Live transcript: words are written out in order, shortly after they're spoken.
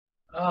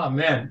Oh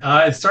man,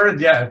 it started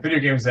video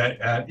games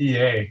at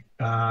EA.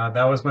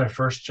 That was my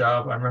first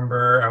job. I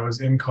remember I was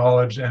in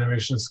college,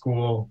 animation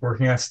school,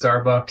 working at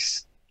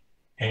Starbucks,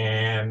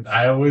 and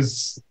I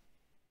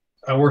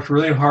worked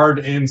really hard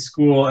in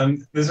school,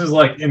 and this was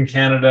like in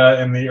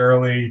Canada in the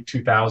early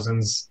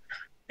 2000s,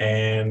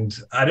 and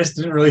I just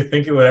didn't really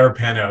think it would ever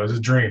pan out. It was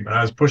a dream, and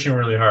I was pushing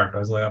really hard. I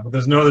was like, but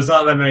there's not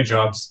that many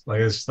jobs.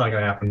 Like it's just not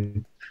gonna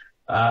happen.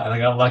 And I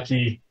got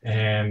lucky,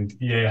 and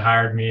EA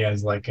hired me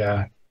as like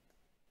a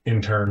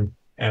intern,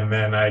 and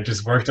then I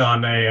just worked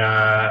on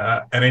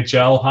a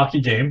NHL hockey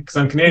game because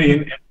I'm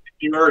Canadian. If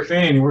you were a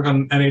Canadian, you work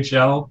on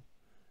NHL.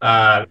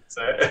 It's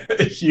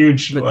a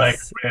huge But like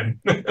win.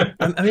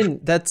 I mean,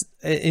 that's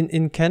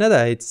in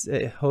Canada. It's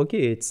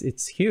hockey.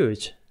 It's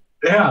huge.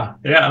 Yeah,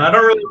 yeah, and I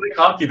don't really like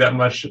hockey that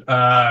much,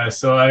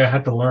 so I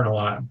had to learn a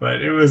lot,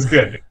 but it was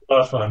good. It was a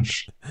lot of fun.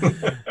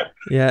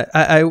 Yeah,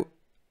 I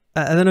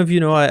don't know if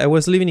you know. I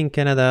was living in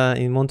Canada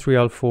in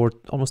Montreal for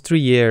almost 3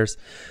 years,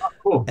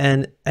 Cool.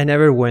 and I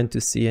never went to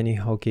see any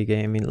hockey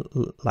game in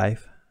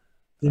live.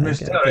 You Like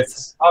missed out.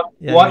 that's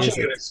yeah, I Watching miss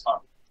it it. is fun.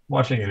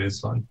 Watching it is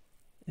fun.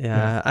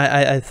 Yeah.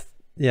 Yeah,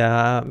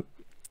 yeah,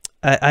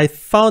 I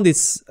found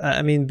it's.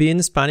 I mean,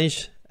 being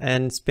Spanish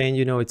and Spain,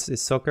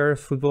 it's soccer,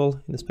 football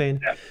in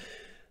Spain. Yeah.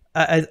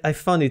 I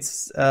found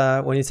it's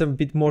when it's a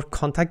bit more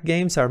contact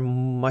games are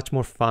much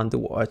more fun to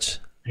watch.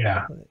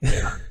 Yeah.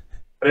 Yeah.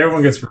 But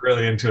everyone gets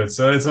really into it,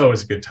 so it's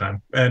always a good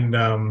time. And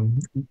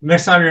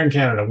next time you're in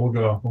Canada, we'll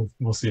go.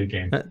 We'll see a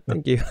game.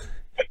 Thank you.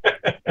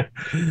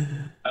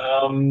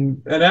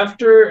 And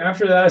after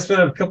that, I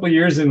spent a couple of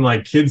years in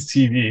like kids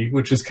TV,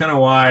 which is kind of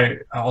why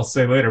I'll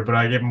say later. But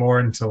I get more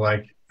into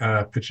like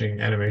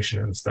pitching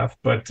animation and stuff.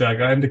 But I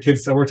got into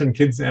kids. I worked in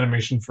kids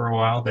animation for a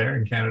while there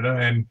in Canada,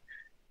 and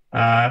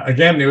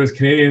again, it was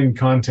Canadian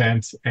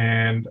content,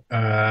 and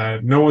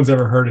no one's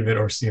ever heard of it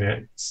or seen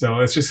it.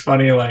 So it's just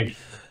funny, like.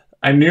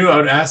 I knew I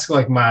would ask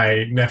like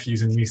my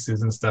nephews and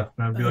nieces and stuff,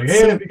 and I'd be like, It's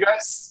 "Hey, so have you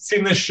guys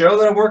seen this show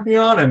that I'm working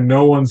on?" And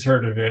no one's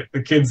heard of it.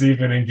 The kids,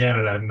 even in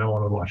Canada, no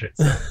one would watch it.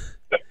 So.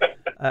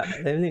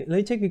 let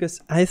me check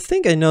because I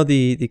think I know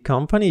the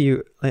company.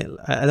 I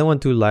don't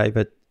want to lie,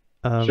 but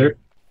Sure.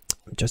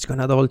 I'm just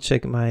gonna double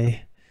check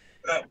my.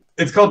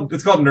 It's called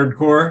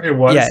Nerdcore. It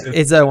was. Yeah,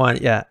 it's that one.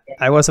 Yeah,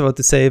 I was about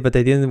to say, but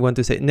I didn't want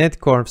to say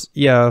Netcorps.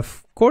 Yeah,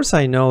 of course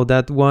I know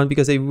that one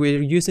because they were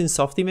using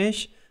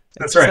Softimage.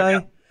 That's right.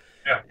 Yeah.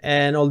 Yeah.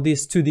 And all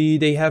this 2D,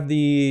 they have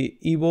the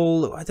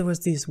evil. What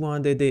was this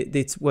one?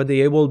 It's what the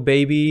evil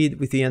baby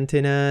with the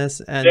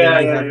antennas, and then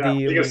they have Yeah.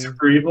 League of the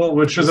Super Evil,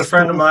 which was a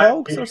friend of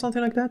mine. Stormhawks or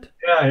something like that.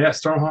 Yeah.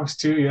 Stormhawks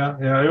too. Yeah,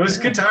 yeah. It was a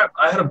good time.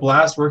 I had a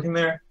blast working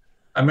there.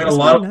 I made a That's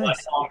lot very of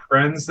nice. lifelong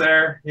friends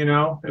there.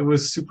 It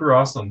was super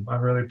awesome. I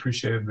really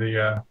appreciated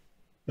the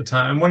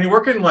time. And when you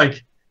work in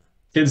like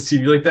kids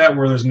TV like that,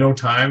 where there's no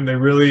time, they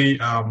really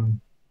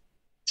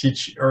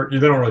teach, or they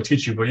don't really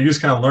teach you, but you just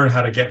kind of learn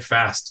how to get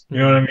fast. You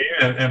know what I mean?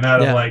 And how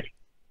to Yeah.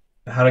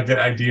 how to get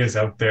ideas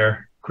out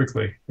there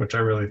quickly, which I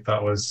really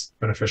thought was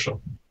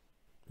beneficial.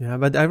 Yeah,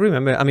 but I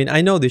remember. I mean,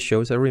 I know the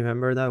shows. I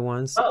remember that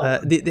once. Oh,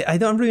 I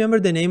don't remember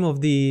the name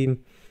of the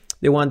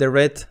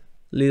red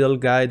little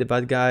guy, the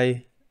bad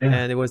guy, yeah.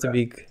 and it was a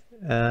big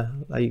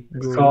like.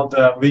 It's called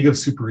League of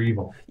Super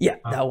Evil. Yeah,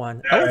 that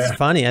one. Yeah, That was yeah.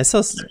 funny. I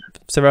saw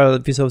several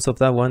episodes of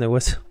that one. It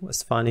was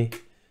funny.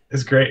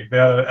 It's great.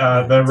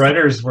 The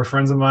writers were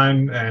friends of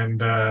mine,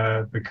 and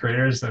the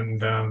creators,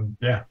 and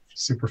yeah,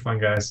 super fun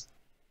guys.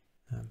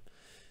 Um,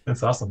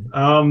 That's awesome.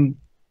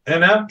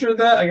 And after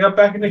that, I got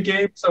back into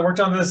games. I worked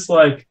on this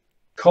like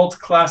cult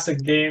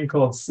classic game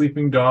called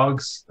Sleeping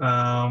Dogs,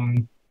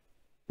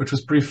 which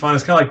was pretty fun.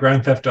 It's kind of like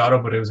Grand Theft Auto,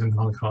 but it was in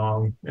Hong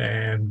Kong,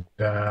 and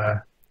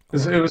it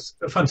was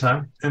a fun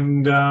time.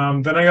 And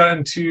then I got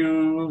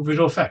into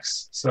visual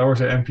effects. So I worked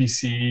at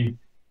MPC.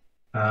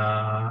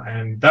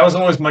 And that was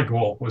always my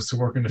goal, was to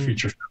work in the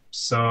feature film.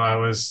 So I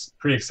was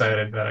pretty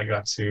excited that I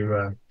got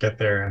to get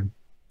there and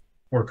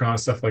work on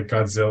stuff like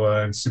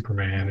Godzilla and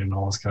Superman and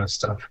all this kind of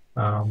stuff.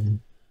 Yeah,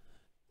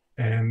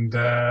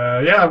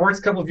 I worked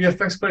a couple of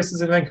VFX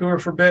places in Vancouver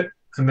for a bit,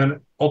 and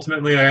then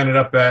ultimately I ended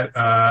up at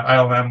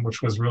ILM,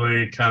 which was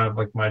really kind of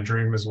like my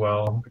dream as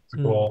well,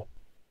 the goal,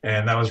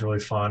 and that was really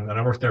fun. And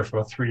I worked there for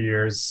about 3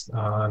 years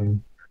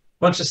on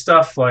a bunch of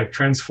stuff like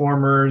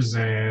Transformers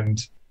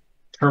and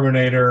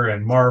Terminator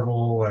and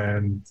Marvel,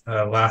 and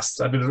I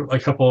did a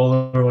couple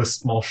of really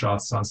small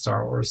shots on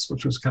Star Wars,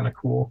 which was kind of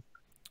cool.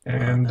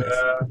 And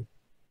nice.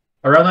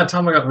 around that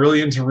time, I got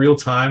really into real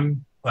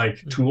time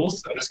like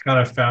tools. I just kind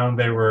of found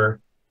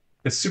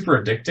it's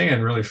super addicting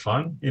and really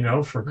fun,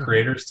 for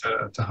creators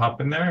to hop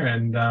in there.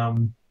 And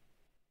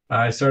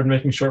I started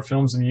making short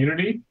films in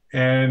Unity,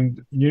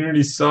 and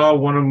Unity saw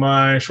one of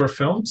my short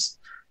films,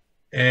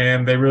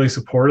 and they really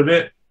supported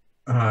it.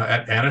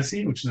 At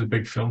Annecy, which is a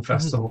big film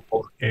festival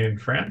in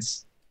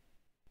France.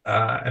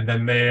 And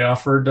then they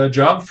offered a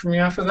job for me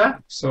after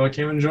that. So I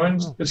came and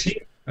joined the team.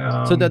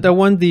 So that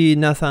one, the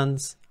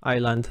Nathan's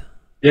Island.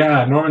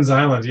 Yeah, Norman's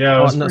Island. Yeah, it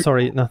Oh was no, pretty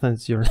sorry, cool.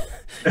 nothing's your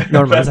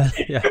normal. That's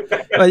Yeah,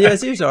 but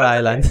yes, it's your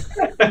island.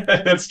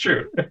 that's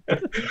true.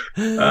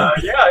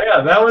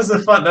 Yeah, that was the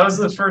fun. That was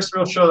the first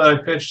real show that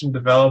I pitched and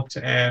developed,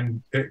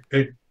 and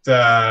it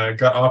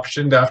got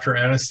optioned after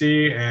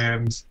Annecy,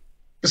 and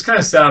just kind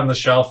of sat on the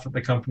shelf at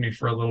the company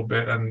for a little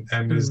bit, and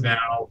is Mm,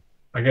 now,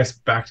 I guess,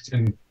 back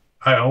in.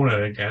 I own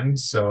it again,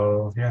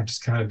 so yeah,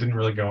 just kind of didn't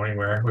really go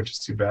anywhere, which is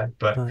too bad.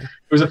 But right, it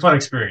was a fun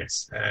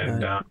experience,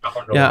 and right. I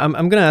learned a Yeah, lot.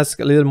 I'm gonna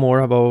ask a little more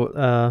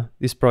about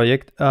this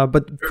project.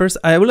 But first,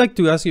 I would like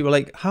to ask you,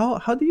 like, how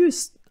do you?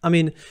 I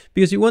mean,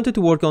 because you wanted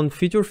to work on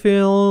feature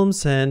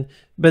films, and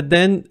but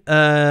then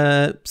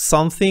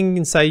something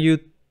inside you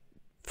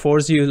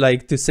forced you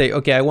like to say,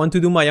 okay, I want to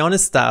do my own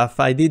stuff.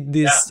 I did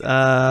Yeah, this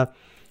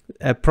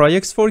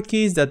projects for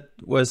kids that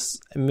was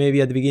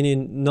maybe at the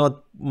beginning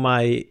not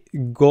my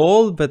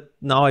goal, but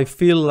now I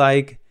feel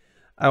like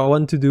I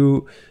want to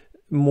do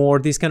more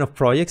these kind of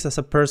projects as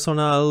a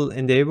personal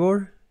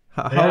endeavor.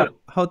 yeah,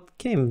 How it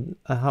came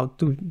how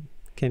to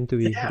came to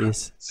be yeah.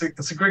 this?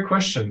 It's a great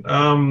question.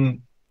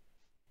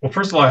 Well,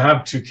 first of all, I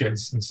have two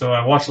kids, and so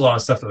I watch a lot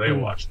of stuff that they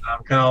Mm. watch. And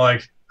I'm kind of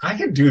like, I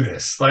could do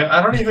this. Like,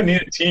 I don't even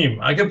need a team.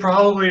 I could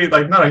probably,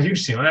 like, not a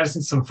huge team. I just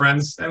need some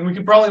friends, and we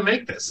could probably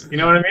make this. You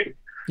know what I mean?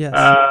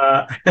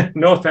 Yes.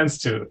 No offense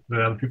to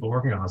the other people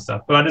working on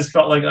stuff, but I just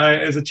felt like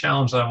it's a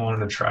challenge that I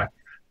wanted to try.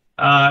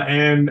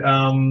 And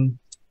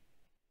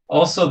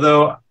Also,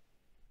 though,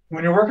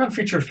 when you work on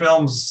feature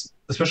films,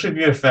 especially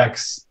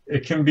VFX,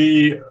 it can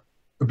be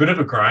a bit of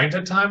a grind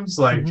at times.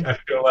 Like, Hmm. I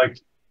feel like,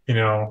 you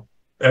know,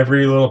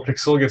 every little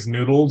pixel gets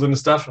noodled and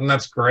stuff, and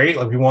that's great.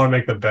 Like, we want to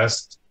make the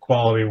best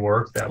quality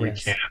work that we can.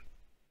 Yes.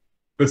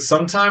 But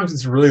sometimes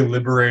it's really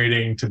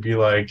liberating to be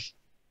like,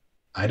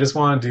 I just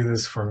want to do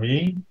this for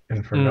me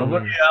and for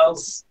nobody Mm.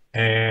 else.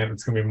 And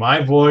it's going to be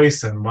my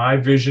voice and my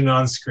vision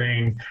on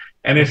screen.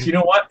 And if Hmm. you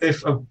know what,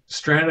 if a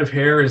strand of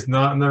hair is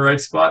not in the right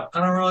spot, I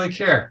don't really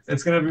care.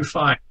 It's going to be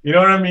fine. You know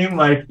what I mean?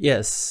 Like,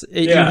 Yes,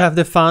 you yeah, have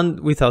the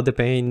fun without the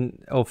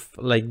pain of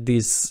like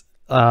this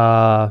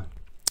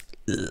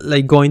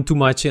like going too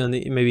much on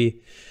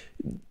maybe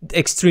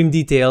extreme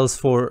details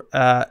for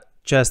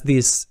just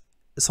this.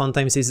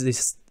 Sometimes it's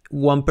this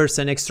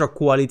 1% extra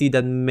quality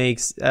that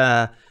makes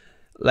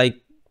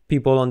like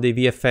people on the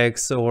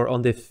VFX or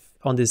on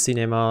the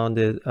cinema on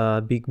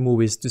the big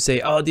movies to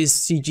say, oh, this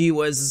CG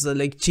was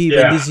like cheap and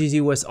yeah, this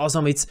CG was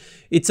awesome.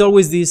 It's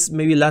always this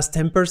maybe last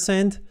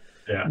 10%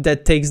 yeah,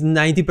 that takes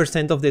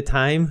 90% of the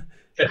time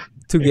yeah,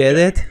 to get exactly.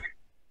 it,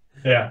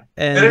 Yeah.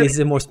 And and it, this is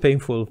the most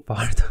painful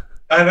part.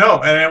 I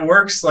know. And it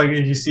works like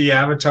if you see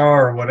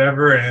Avatar or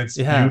whatever, and it's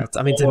Yeah,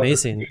 I mean, it's beautiful.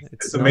 amazing.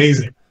 It's It's not.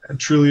 amazing,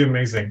 truly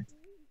amazing.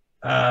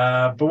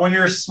 But when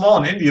you're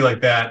small and indie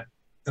like that,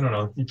 I don't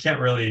know, you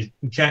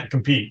can't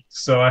compete.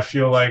 So I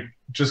feel like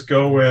just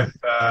go Yeah. with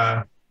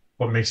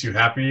what makes you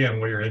happy and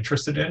what you're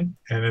interested in,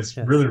 and it's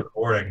Yes. really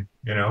rewarding,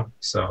 you know.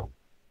 So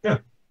yeah,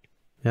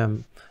 Yeah,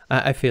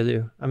 I feel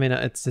you. I mean,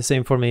 it's the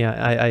same for me.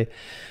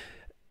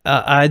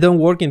 I don't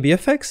work in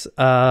VFX.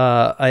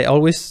 I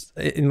always,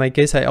 in my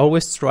case, I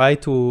always try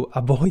to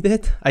avoid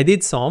it. I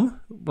did some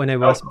when I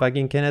was oh back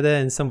in Canada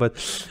and some, but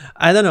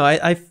I don't know.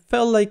 I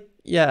felt like,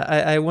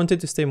 yeah, I wanted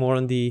to stay more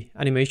on the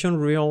animation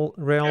real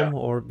yeah, realm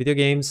or video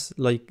games,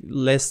 like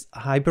less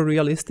hyper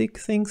realistic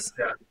things.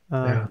 yeah,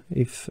 yeah,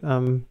 If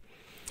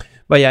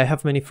But yeah, I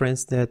have many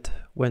friends that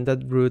went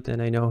that route,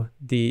 and I know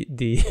the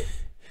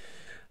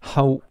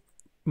how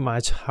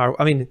much hard.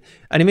 I mean,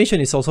 animation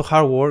is also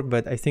hard work,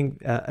 but I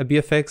think a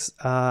VFX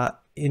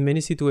in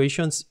many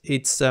situations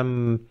it's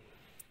not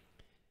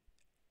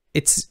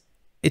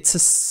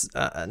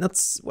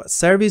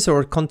service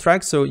or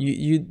contract. So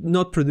you're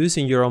not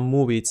producing your own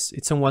movie.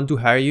 It's someone to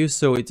hire you.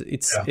 So yeah,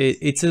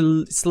 it's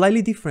a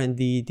slightly different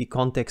the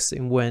context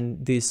in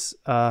when this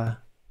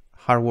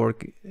hard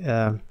work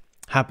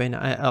happen.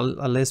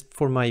 At least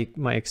for my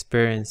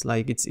experience,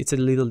 like it's a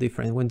little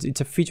different when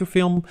it's a feature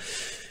film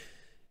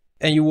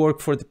and you work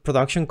for the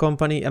production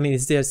company. I mean,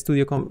 it's their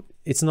studio.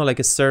 It's not like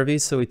a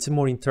service, so it's a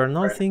more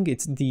internal right. thing.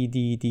 It's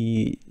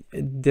the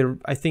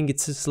I think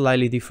it's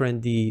slightly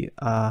different.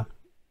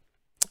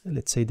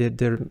 Let's say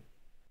the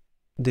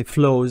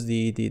flows,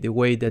 the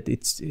way that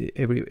it's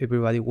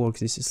everybody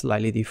works is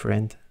slightly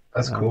different.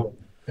 That's Um, cool.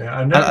 Yeah,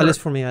 I at never. least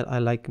for me, I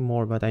like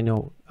more, but I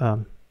know,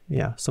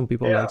 yeah, some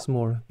people Yeah, likes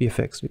more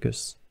VFX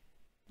because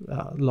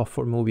love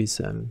for movies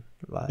and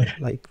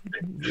like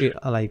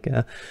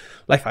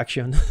live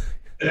action.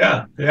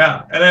 yeah,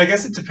 yeah. And I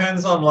guess it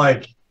depends on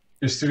like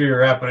your studio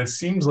you're at, but it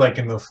seems like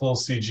in the full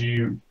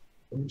CG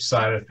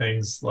side of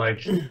things,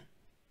 like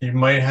you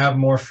might have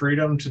more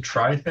freedom to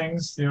try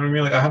things. You know what I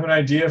mean? Like I have an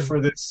idea for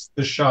this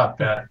shot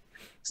that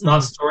it's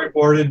not Mhm.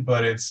 storyboarded,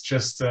 but it's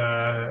just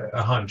a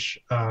hunch.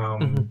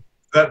 Mhm.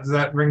 Does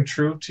that ring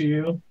true to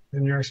you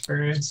in your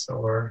experience,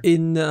 or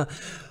In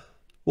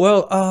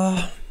well,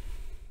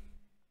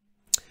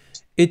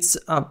 it's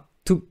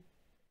to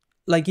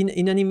like in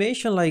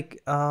animation, like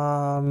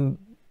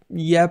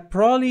yeah,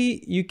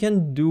 probably you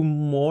can do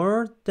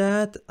more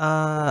that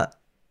I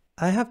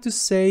have to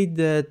say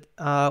that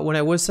when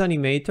I was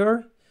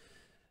animator,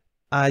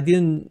 I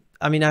didn't.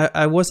 I mean,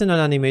 I wasn't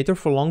an animator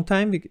for a long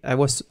time. I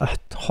was a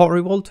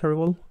horrible,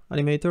 terrible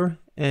animator,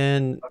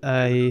 and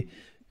I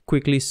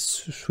quickly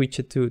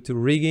switched to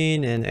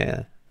rigging,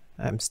 and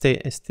I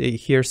stay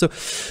here. So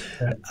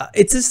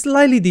it's a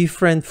slightly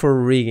different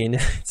for rigging.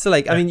 It's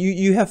like, I mean,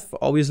 you have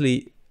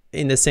obviously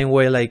in the same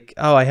way, like,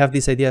 oh, I have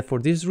this idea for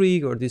this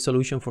rig or this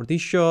solution for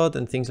this shot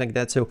and things like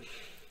that. So,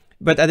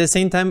 but at the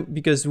same time,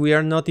 because we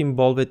are not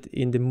involved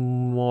in the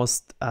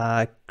most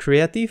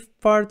creative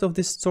part of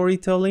the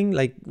storytelling,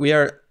 like we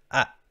are,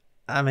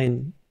 I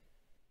mean,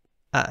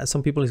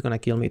 some people is gonna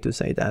kill me to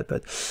say that,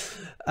 but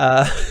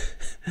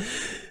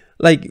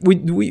like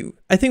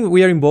I think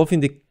we are involved in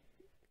the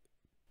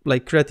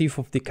like creative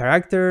of the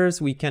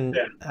characters. We can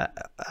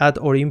add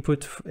our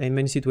input in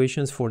many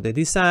situations for the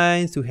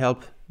designs to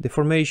help the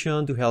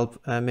formation, to help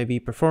maybe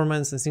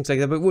performance and things like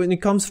that. But when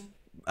it comes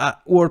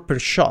word per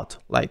shot,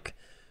 like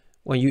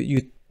when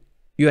you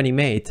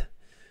animate,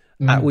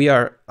 we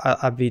are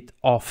a bit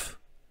off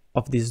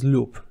of this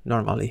loop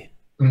normally,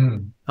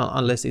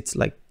 unless it's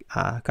like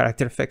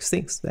character effects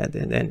things that,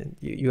 and then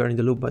you are in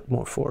the loop, but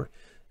more for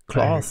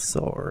cloths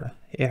or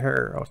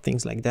hair or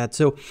things like that.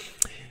 So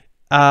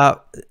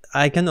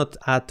I cannot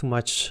add too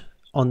much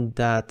on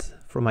that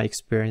from my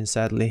experience,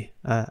 sadly.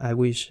 I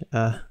wish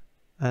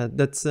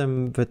that's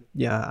but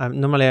yeah,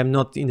 normally I'm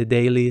not in the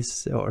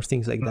dailies or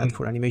things like that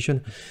for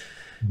animation.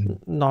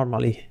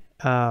 Normally,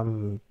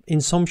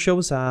 in some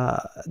shows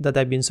that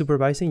I've been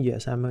supervising,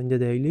 yes, I'm in the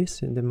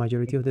dailies, in the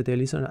majority of the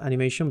dailies on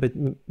animation, but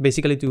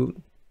basically to,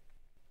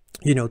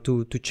 you know,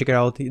 to check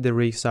out if the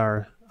rigs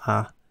are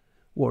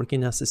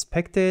working as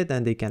expected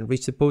and they can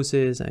reach the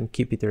poses and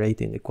keep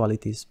iterating the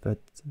qualities. But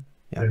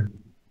yeah.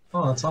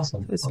 Oh, that's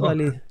awesome. It's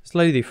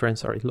slightly different.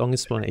 Sorry, long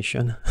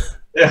explanation.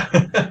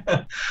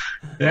 Yeah.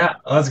 Yeah,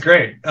 that's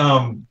great.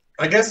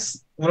 I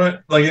guess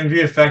like in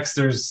VFX,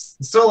 there's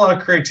still a lot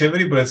of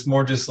creativity, but it's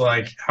more just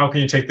like, how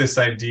can you take this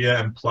idea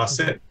and plus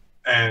it?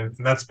 And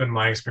that's been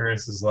my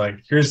experience, is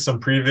like, here's some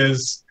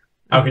previs.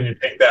 How can you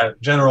take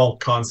that general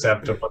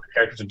concept of what the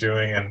characters are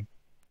doing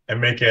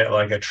and make it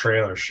like a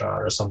trailer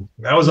shot or something?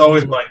 That was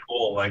always my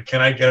goal. Like,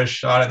 can I get a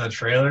shot in the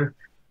trailer?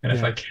 And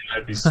if I can,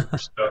 I'd be super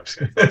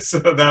stoked. So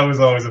that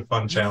was always a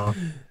fun challenge.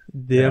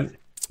 Yeah.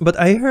 But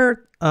I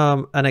heard,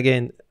 and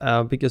again,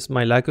 because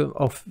my lack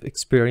of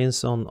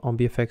experience on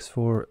VFX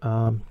for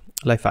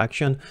live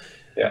action,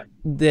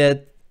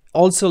 that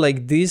also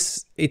like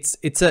this, it's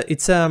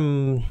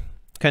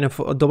kind of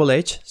a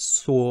double-edged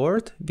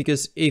sword,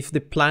 because if the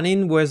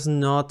planning was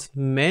not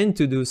meant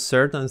to do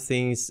certain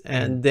things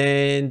and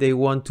then they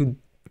want to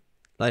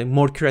like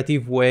more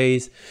creative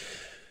ways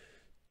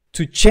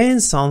to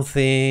change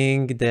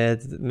something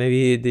that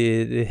maybe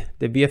the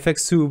VFX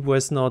soup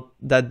was not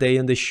that day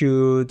on the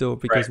shoot, or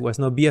because it was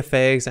not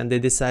VFX, and they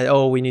decide,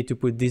 oh, we need to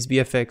put this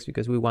VFX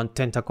because we want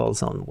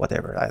tentacles on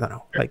whatever, I don't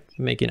know, like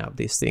making up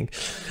this thing.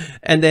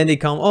 And then they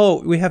come,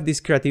 oh, we have this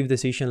creative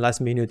decision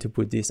last minute to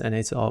put this, and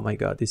it's, oh my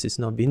God, this is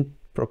not being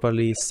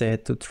properly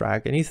set to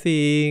track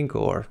anything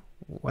or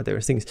whatever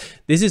things.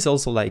 This is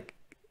also like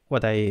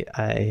what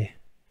I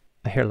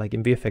hear like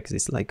in VFX,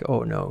 is like,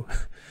 oh no.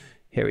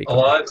 Here we go. A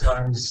lot of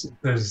times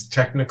there's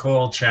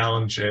technical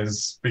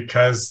challenges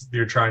because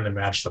you're trying to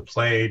match the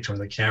plate or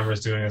the camera's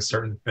doing a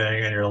certain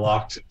thing and you're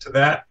locked into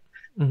that.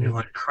 You're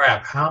like,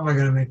 crap, how am I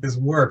going to make this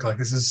work? Like,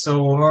 this is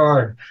so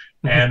hard.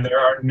 And there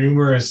are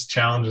numerous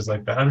challenges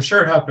like that. I'm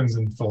sure it happens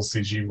in full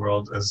CG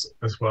world as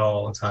well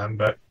all the time,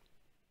 but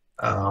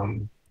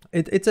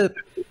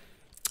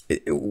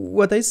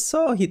what I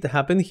saw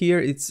happen here,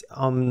 it's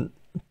in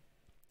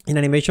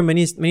animation,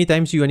 many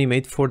times you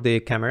animate for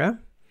the camera.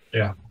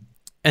 Yeah.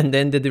 And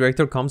then the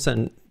director comes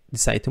and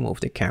decides to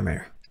move the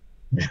camera.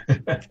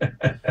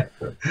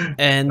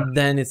 And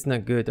then it's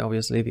not good,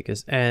 obviously,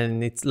 because,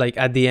 and it's like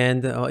at the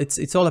end,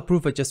 it's all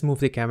approved, but just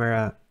move the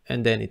camera,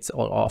 and then it's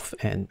all off,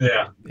 and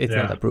it's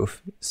not approved.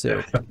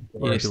 So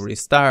you need to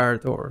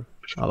restart, or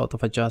a lot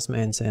of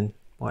adjustments, and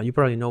well, you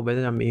probably know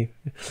better than me.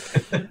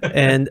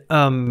 And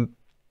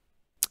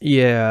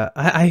yeah,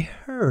 I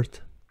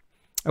heard,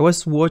 I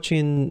was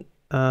watching,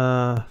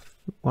 well,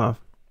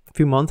 a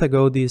few months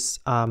ago, this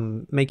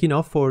making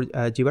of for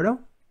Jibaro,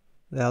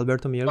 the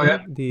Alberto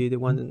Mielgo, the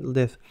one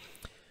left,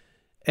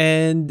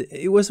 and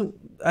it was,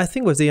 I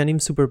think it was the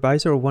anime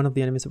supervisor or one of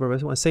the anime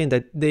supervisors was saying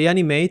that they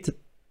animate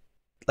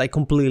like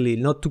completely,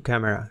 not to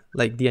camera,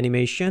 like the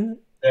animation,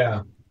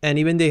 and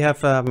even they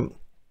have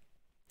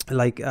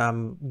like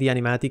the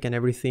animatic and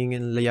everything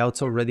and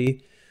layouts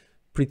already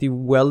pretty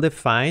well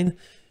defined.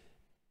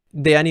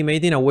 They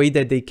animate in a way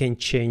that they can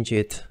change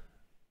it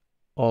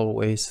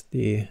always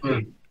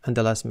and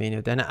the last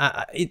minute, and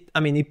I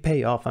mean it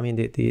pay off. I mean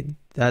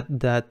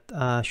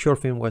that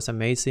short film was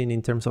amazing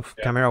in terms of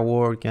camera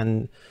work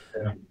and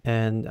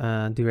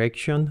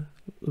direction.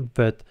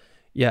 But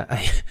yeah,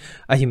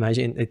 I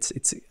imagine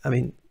it's I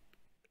mean,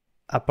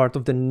 a part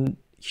of the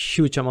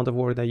huge amount of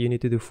work that you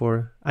need to do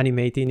for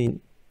animating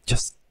in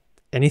just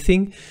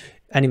anything,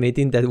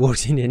 animating that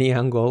works in any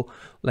angle,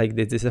 like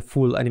this is a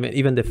full animate,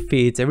 even the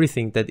fits,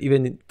 everything that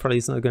even probably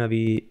is not gonna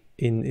be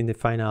in the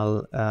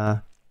final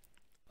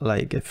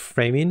like a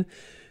framing,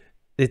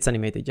 it's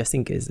animated just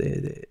in case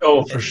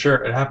Oh, for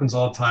sure. It happens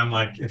all the time.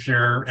 Like if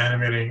you're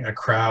animating a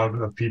crowd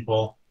of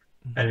people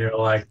and you're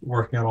like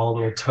working on all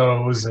the little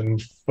toes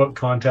and foot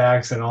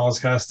contacts and all this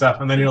kind of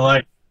stuff, and then you're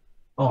like,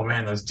 oh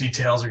man, those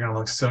details are gonna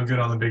look so good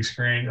on the big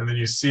screen. And then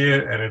you see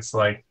it and it's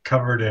like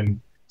covered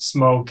in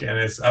smoke and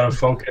it's out of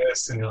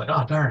focus, and you're like,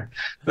 oh darn.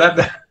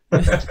 That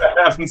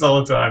happens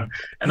all the time.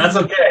 And that's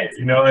okay.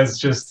 You know, it's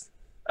just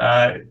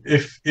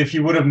if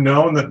you would have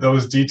known that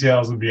those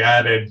details would be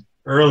added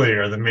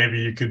earlier, then maybe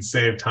you could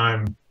save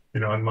time, you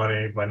know, and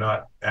money by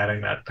not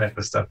adding that type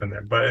of stuff in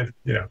there. But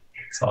you know,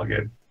 it's all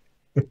good.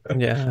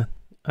 Yeah,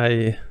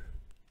 I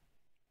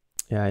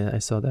I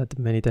saw that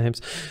many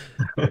times.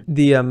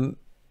 The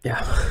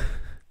yeah,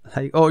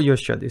 like your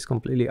shot is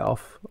completely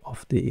off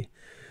of the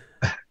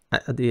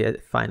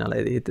final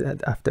edit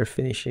after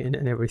finishing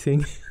and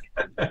everything.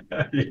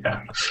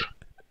 Yeah.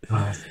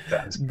 Oh,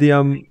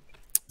 The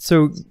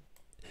so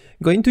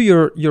going to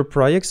your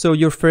project, so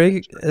your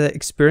first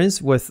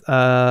experience with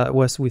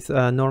was with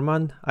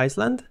Norman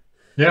Iceland.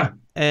 yeah.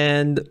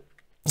 And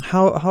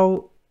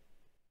how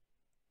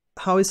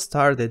it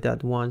started,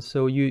 that one?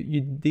 So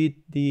you did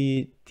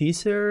the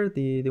teaser,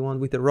 the one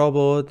with the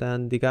robot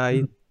and the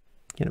guy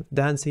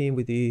dancing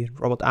with the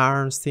robot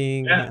arms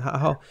thing. Yeah.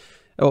 How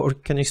or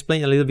can you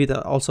explain a little bit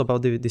also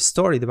about the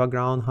story, the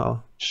background?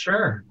 How?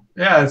 Sure.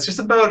 Yeah, it's just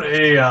about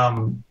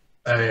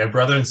a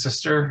brother and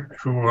sister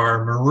who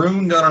are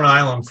marooned on an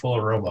island full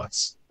of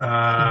robots.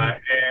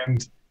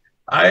 And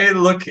I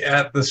look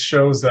at the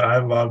shows that I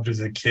loved as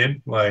a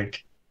kid,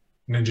 like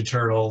Ninja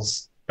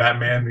Turtles,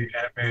 Batman, the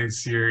animated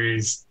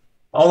series,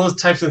 all those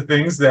types of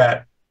things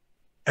that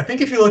I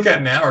think if you look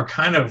at now are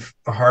kind of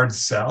a hard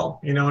sell.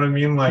 You know what I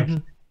mean? Like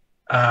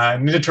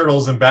Ninja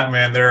Turtles and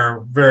Batman,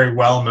 they're very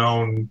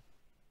well-known,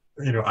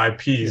 you know,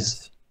 IPs.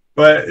 Yes.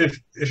 But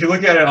if you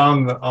look at it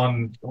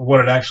on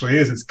what it actually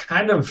is, it's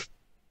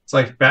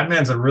like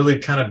Batman's a really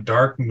kind of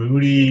dark,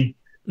 moody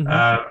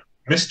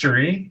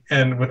mystery,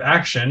 and with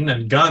action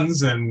and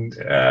guns and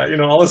you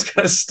know, all this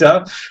kind of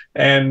stuff.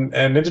 And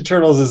Ninja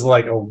Turtles is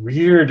like a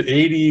weird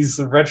 80s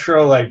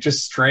retro, like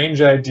just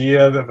strange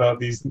idea about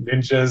these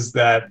ninjas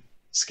that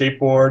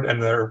skateboard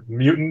and they're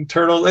mutant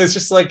turtles. It's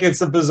just like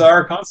it's a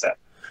bizarre concept.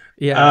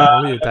 Yeah,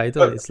 only the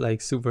title is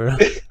like super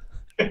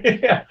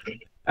Yeah.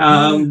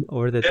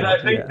 over the And top.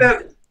 I think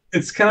that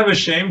it's kind of a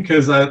shame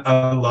because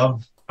I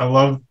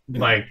love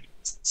like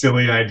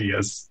silly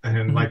ideas,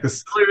 and like the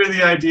sillier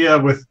the idea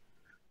with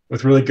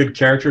really good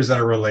characters that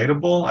are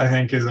relatable, I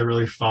think is a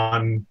really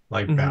fun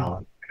like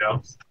balance, you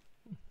know.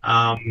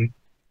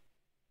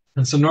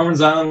 And so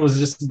Norman's Island was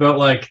just about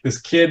like this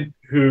kid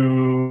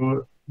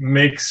who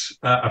makes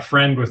a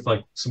friend with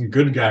like some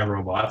good guy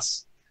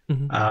robots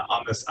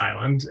on this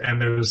island,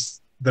 and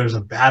there's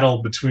a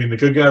battle between the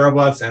good guy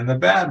robots and the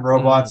bad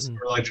robots who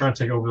are like trying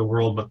to take over the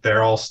world, but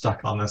they're all stuck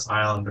on this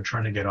island. They're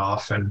trying to get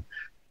off and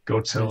go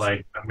to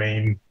like the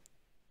main,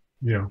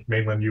 you know,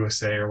 mainland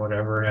USA or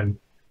whatever, and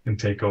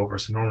take over.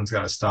 So Norman's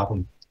got to stop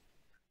them.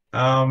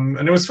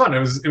 And it was fun. It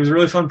was a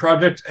really fun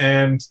project,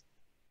 and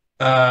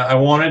I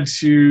wanted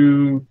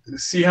to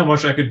see how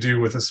much I could do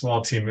with a small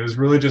team. It was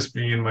really just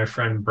me and my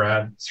friend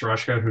Brad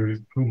Sarashka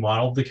who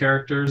modeled the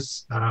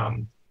characters.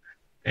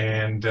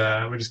 And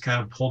we just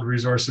kind of pulled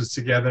resources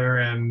together,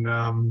 and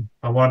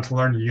I wanted to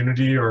learn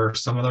Unity or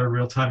some other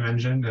real-time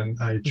engine, and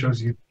I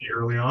chose Unity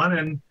early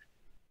on,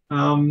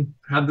 and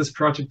had this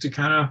project to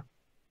kind of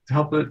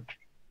help it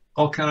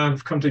all kind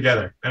of come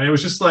together. And it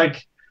was just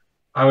like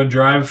I would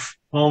drive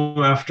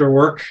home after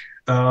work,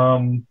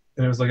 and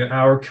it was like an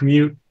hour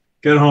commute,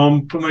 get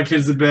home, put my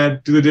kids to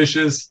bed, do the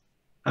dishes,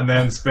 and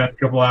then spend a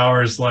couple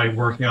hours like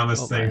working on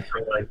this thing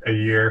for like a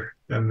year.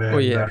 And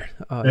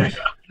then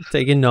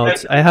taking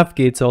notes. I have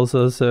kids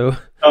also, so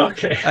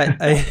okay.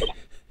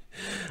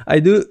 I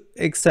do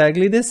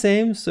exactly the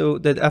same, so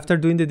that after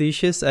doing the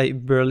dishes I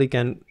barely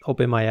can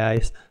open my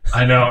eyes.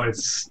 I know,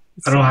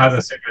 I don't have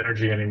the same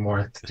energy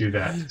anymore to do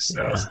that,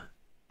 so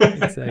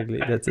exactly,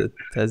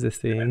 that's the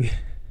thing.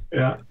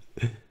 Yeah.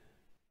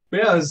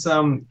 But yeah, it was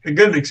a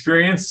good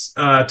experience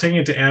taking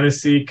it to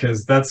Annecy,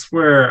 because that's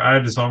where I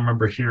just all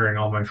remember hearing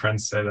all my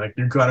friends say, like,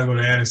 you got to go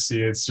to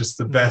Annecy. It's just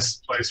the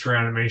best place for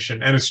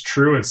animation. And it's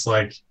true. It's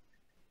like,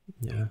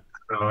 I don't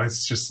know,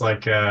 it's just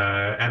like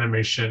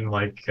animation,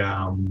 like,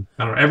 I don't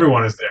know,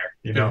 everyone is there,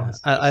 you know.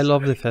 Yeah. I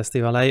love the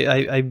festival.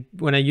 I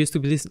when I used to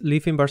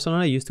live in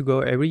Barcelona, I used to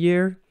go every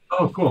year.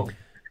 Oh, cool.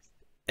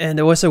 And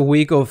there was a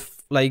week of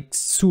like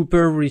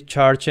super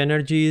recharge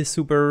energy,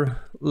 super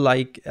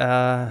like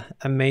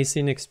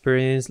amazing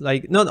experience.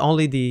 Like not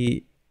only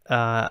the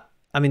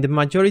I mean the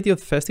majority of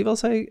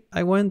festivals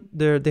I went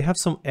there, they have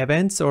some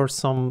events or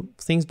some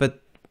things,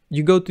 but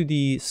you go to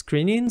the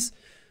screenings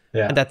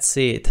and that's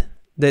it.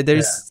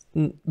 There's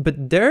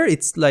but there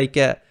it's like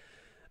I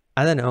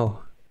don't know,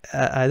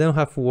 I don't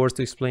have words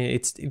to explain it.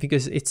 It's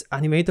because it's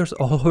animators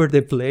all over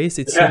the place.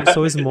 It's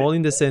so small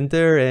in the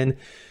center, and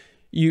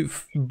you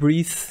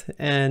breathe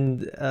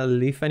and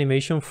live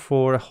animation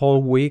for a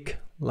whole week,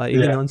 like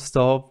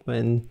non-stop,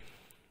 and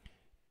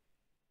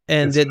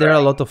And It's there are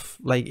a lot of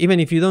like, even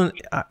if you don't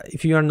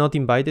if you are not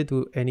invited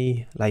to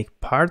any like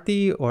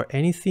party or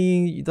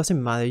anything, it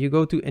doesn't matter, you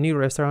go to any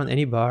restaurant,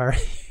 any bar,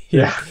 you,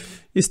 yeah,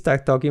 you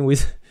start talking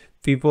with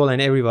people,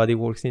 and everybody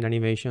works in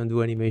animation,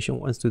 do animation,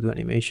 wants to do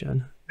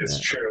animation. it's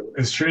Yeah. true.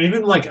 It's true.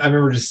 Even like I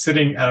remember just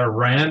sitting at a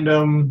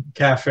random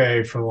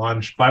cafe for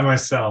lunch by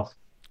myself,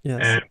 Yes.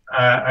 and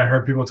I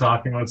heard people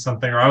talking about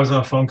something, or I was on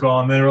a phone call,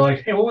 and they were like,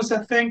 "Hey, what was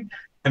that thing?"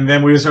 And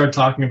then we started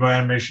talking about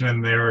animation, and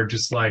they were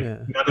just like, Yeah.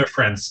 "Now they're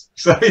friends."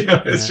 So it's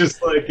Yeah.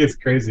 just like it's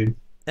crazy.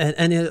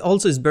 And it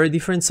also is very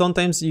different.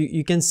 Sometimes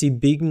you can see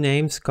big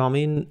names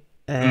coming,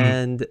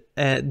 Mm,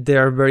 and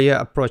they're very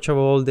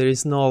approachable. There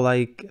is no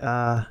like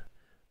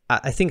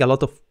I think a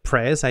lot of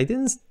press. I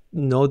didn't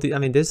know I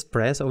mean, there's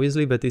press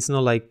obviously, but it's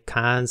not like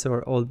Cannes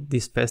or all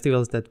these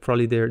festivals that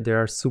probably there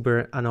are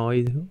super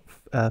annoyed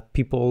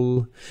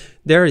people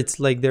there. It's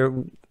like there.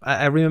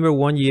 I remember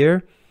one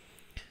year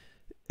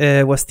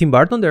was Tim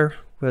Burton there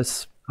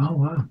was, oh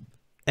wow.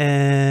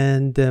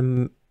 and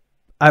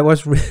I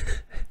was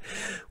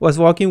was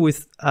walking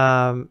with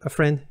a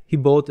friend. He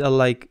bought a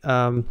like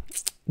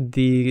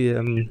the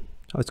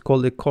how it's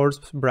called, the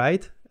Corpse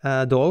Bride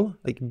doll,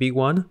 like big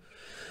one,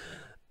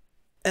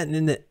 and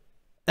then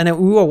and then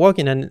we were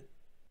walking, and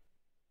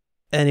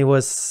he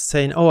was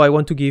saying, "Oh, I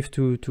want to give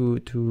to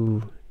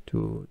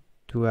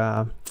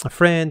a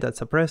friend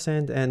that's a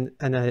present," and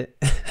I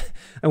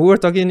and we were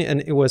talking,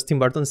 and it was Tim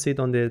Burton sit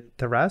on the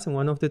terrace, on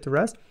one of the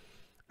terrace.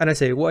 And I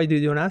say, why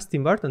did you not ask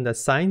Tim Burton that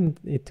signed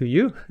it to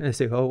you? And I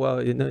say, oh, well,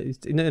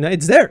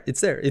 it's there.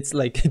 It's there. It's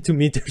like 2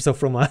 meters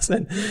from us.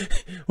 And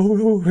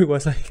oh, it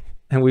was like,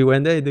 and we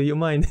went there, do you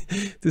mind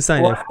to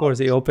sign it? Of Wow. course,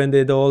 he opened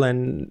the doll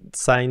and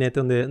signed it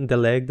on the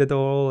leg, the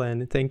doll,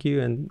 and thank you.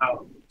 And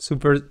Wow.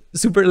 super,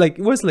 like,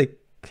 it was like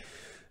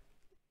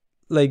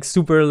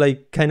super,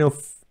 like kind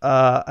of,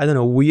 I don't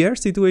know, weird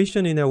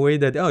situation in a way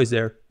that, oh, it's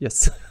there.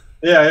 Yes.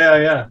 Yeah, yeah,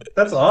 yeah.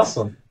 That's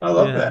awesome. I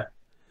love Yeah. that.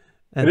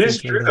 It And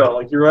is things like true that. though.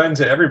 Like you run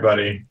into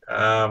everybody.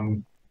 I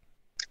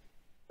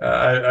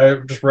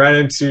just ran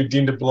into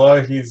Dean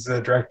DeBlois. He's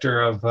the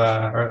director of,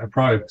 or I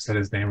probably said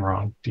his name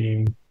wrong.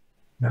 Dean.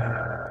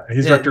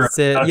 He's Yeah, director of. it's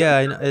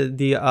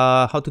the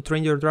How to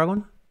Train Your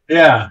Dragon.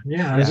 Yeah,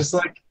 yeah. I was Yeah. just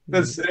like,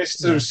 that's it's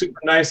just a Yeah. super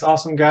nice,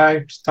 awesome guy.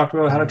 Just talked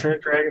about How to Yeah. Train a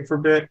Dragon for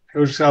a bit. It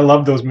was just, I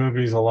love those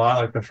movies a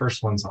lot. Like the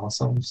first one's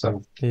awesome.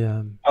 So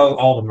Yeah.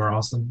 all of them are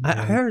awesome. I And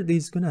heard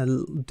he's gonna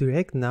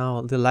direct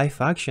now the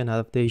live action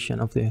adaptation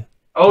of the.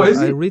 oh, is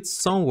I he? read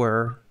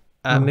somewhere.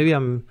 Oh, Maybe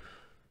I'm.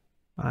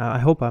 I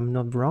hope I'm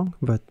not wrong,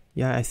 but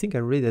yeah, I think I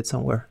read it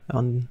somewhere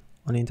on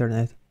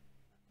internet.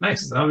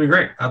 nice. That'll be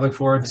great. I look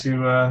forward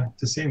Yeah,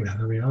 to seeing that.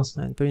 That'll be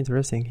awesome. and very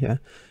interesting. Yeah,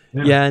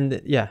 Yeah, yeah,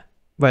 and yeah,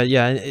 but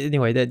yeah.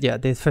 Anyway, that yeah,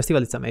 the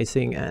festival is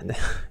amazing, and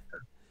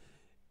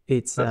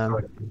it's that's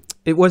really cool.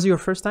 It was your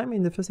first time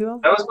in the festival?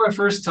 That was my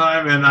first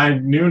time, and I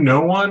knew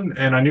no one,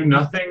 and I knew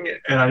nothing,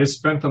 and I just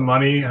spent the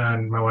money.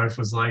 And my wife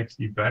was like,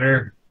 "You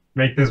better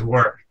make this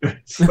work."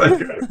 It's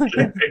like,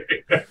 okay.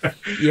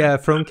 Yeah,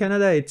 from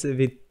Canada, it's a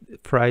bit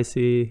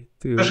pricey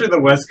to. Especially the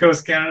West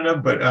Coast Canada,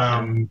 but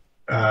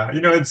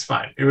it's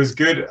fine. It was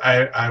good.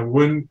 I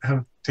wouldn't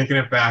have taken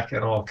it back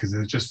at all because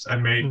it's just I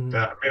Mhm.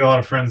 made a lot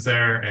of friends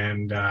there,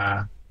 and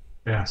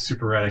yeah,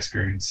 super rad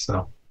experience.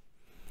 So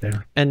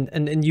yeah.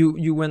 And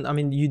you went. I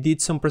mean, you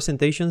did some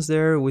presentations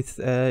there with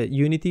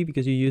Unity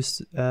because you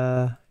used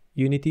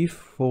Unity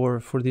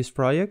for this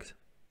project.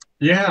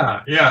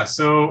 Yeah, yeah.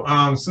 So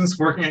since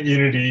working at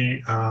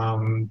Unity,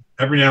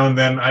 every now and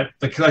then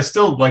cause I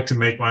still like to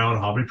make my own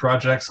hobby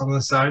projects on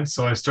the side.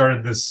 So I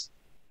started this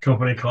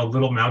company called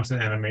Little Mountain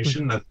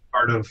Animation Mhm. that's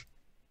part of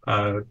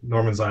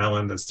Norman's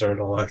Island that started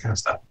all that kind of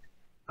stuff.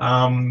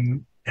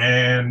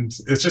 And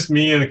it's just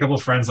me and a couple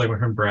of friends like my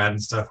friend Brad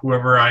and stuff,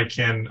 whoever I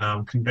can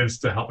convince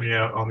to help me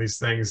out on these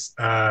things.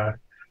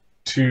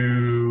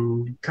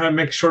 To kind of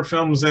make short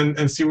films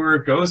and see where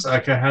it goes.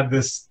 Like I had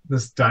this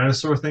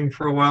dinosaur thing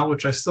for a while,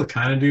 which I still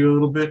kind of do a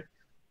little bit,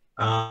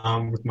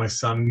 with my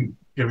son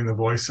giving the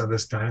voice of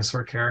this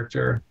dinosaur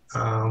character.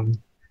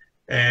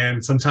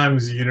 And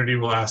sometimes Unity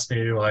will ask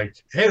me like,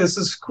 "Hey, this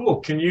is cool.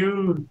 Can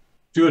you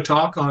do a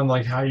talk on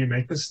like how you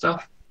make this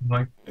stuff?" I'm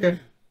like, "Okay."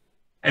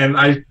 And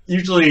I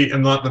usually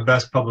am not the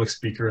best public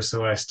speaker,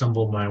 so I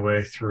stumble my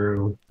way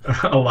through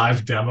a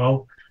live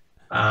demo.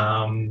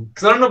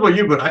 Because I don't know about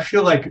you, but I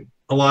feel like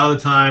a lot of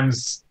the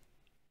times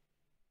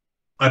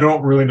I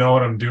don't really know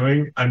what I'm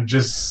doing. I'm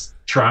just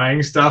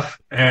trying stuff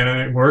and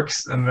it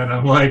works, and then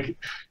I'm like,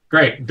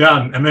 great,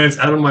 done, and then it's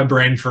out of my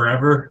brain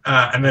forever.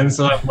 And then Yeah,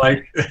 so I'm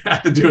like, I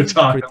have to do a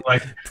talk. I'm pretty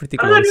like, pretty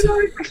how do I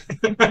close.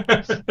 do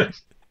that?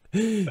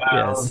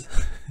 Yes.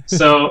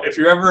 So if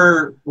you're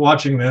ever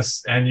watching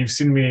this and you've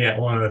seen me at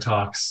one of the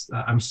talks,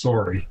 I'm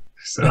sorry.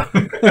 So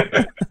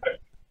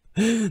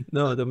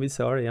No, don't be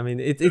sorry. I mean,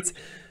 it's.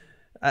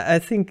 I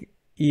think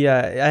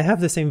yeah, I have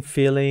the same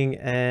feeling,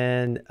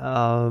 and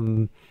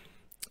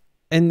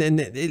like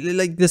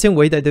the same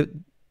way that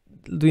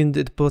doing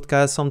the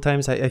podcast,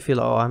 sometimes I feel,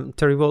 oh, I'm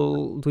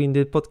terrible doing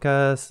the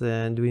podcast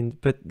and doing,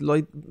 but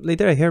like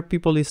later I hear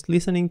people is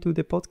listening to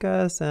the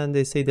podcast and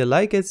they say they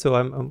like it, so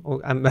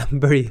I'm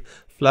very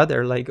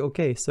flattered. Like,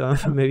 okay, so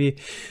maybe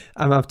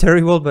I'm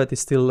terrible, but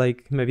it's still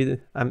like maybe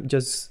I'm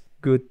just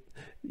good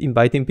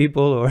inviting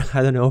people, or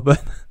I don't know,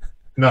 but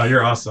No,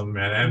 you're awesome,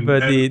 man.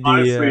 but And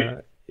honestly,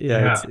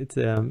 yeah,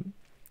 yeah.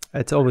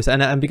 it's always,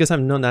 and because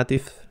I'm not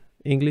native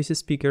English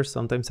speaker,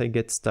 sometimes I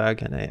get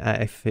stuck and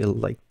I feel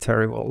like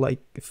terrible,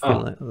 like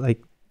feel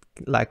like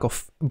lack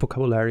of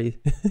vocabulary.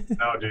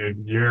 No,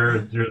 dude, you're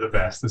the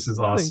best. This is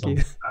Thank awesome.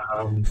 you.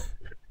 Um,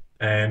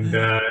 and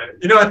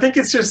you know, I think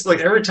it's just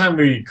like every time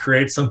we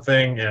create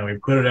something and we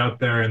put it out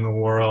there in the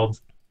world,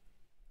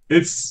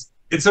 it's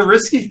a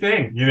risky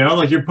thing, you know,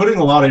 like you're putting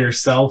a lot of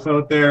yourself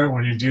out there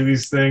when you do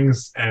these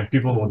things and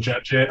people will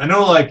judge it. I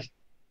know, like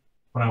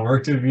when I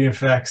worked at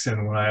VFX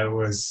and when I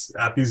was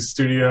at these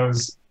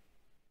studios,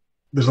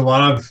 there's a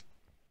lot of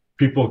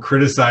people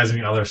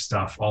criticizing other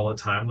stuff all the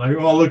time. Like,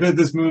 oh, look at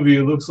this movie.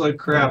 It looks like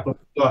crap. Blah,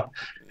 blah, blah.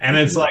 And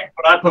it's like,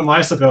 when I put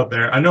my stuff out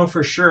there, I know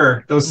for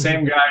sure those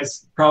same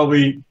guys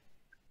probably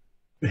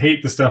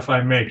hate the stuff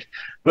I make,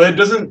 but it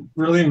doesn't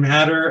really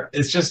matter.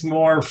 It's just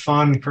more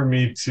fun for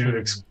me to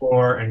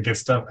explore and get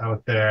stuff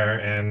out there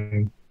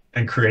and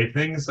create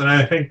things. And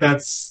I think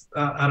that's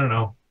I don't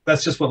know.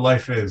 That's just what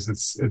life is.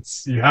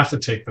 It's you have to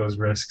take those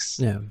risks.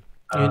 Yeah,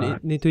 you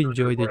need to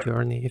enjoy the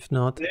journey. If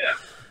not, yeah,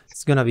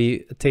 it's gonna be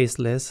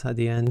tasteless at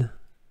the end.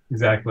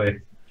 exactly.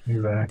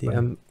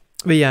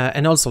 But yeah,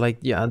 and also like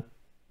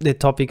the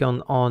topic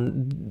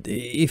on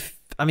if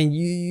I mean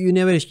you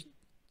never.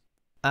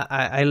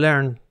 I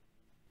learned,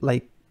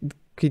 like,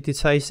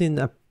 criticizing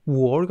a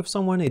work of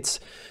someone, it's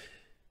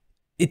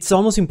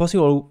almost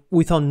impossible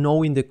without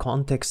knowing the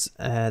context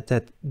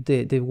that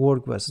the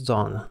work was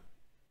done.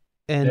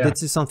 And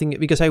this is something,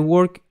 because I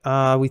work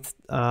with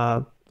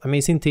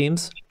amazing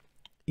teams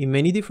in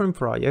many different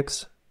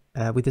projects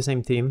with the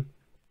same team,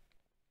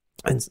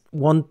 and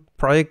one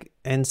project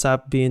ends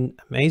up being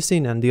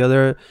amazing and the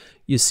other,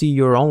 you see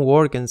your own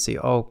work and say,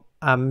 oh,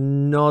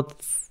 I'm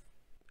not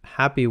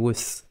happy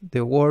with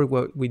the work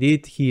what we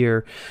did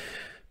here.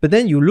 But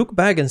then you look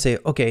back and say,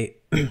 okay,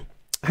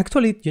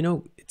 actually, you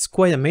know, it's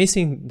quite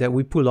amazing that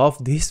we pull off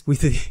this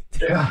with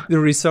the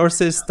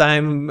resources,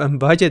 time, and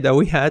budget that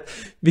we had,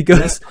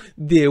 because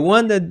the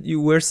one that you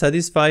were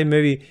satisfied,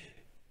 maybe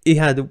it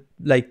had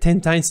like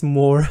 10 times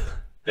more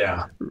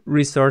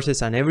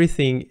resources and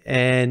everything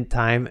and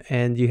time,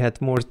 and you had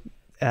more.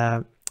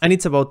 And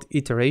it's about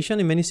iteration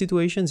in many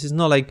situations. It's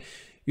not like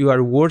you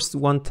are worse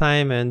one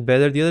time and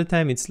better the other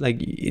time. It's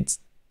like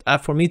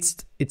for me,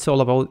 it's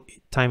all about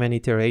time and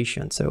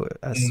iteration. So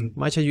as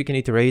much as you can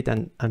iterate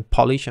and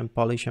polish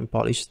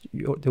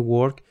the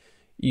work,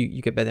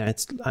 you get better.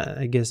 It's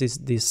I guess it's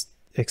this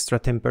extra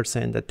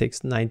 10% that takes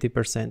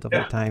 90% of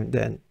the time.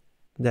 Then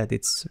that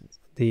it's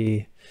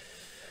the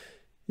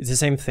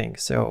same thing.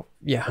 So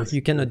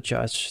you cannot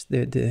judge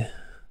the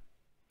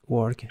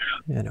work.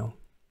 You know.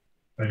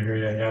 I hear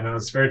you. Yeah, no,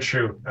 it's very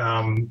true.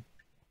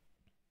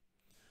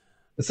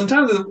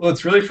 Sometimes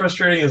what's really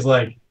frustrating is,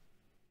 like, I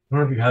don't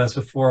know if you've had this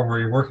before, where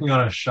you're working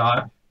on a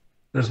shot.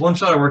 There's one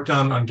shot I worked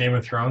on Game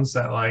of Thrones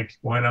that like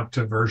went up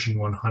to version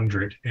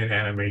 100 in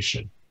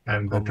animation,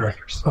 and the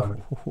director saw it.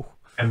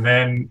 And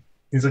then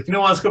he's like, you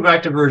know what, let's go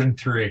back to version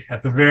 3.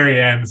 At the very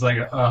end, it's like,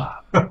 oh.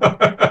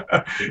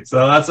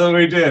 So that's what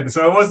we did.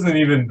 So it wasn't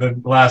even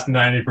the last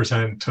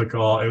 90% took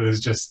all. It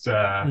was just, you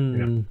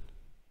know,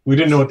 we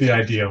didn't know what the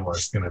idea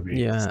was going to be.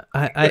 Yeah,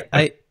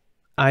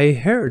 I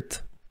heard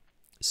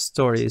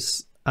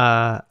stories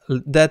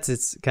that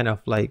it's kind of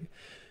like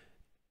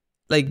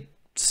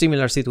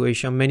similar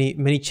situation,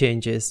 many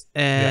changes,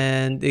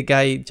 and the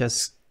guy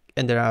just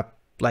ended up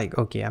like,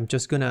 okay, I'm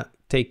just gonna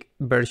take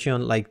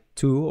version like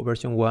 2 or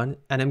version 1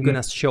 and I'm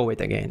gonna show it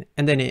again,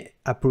 and then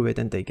approve it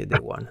and take it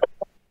the 1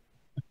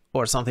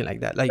 or something like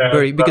that, like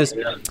because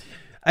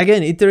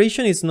again,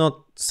 iteration is not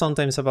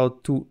sometimes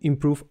about to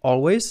improve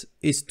always,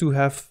 is to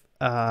have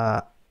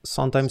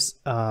sometimes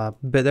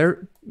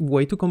better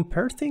way to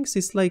compare things.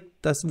 It's like,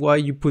 that's why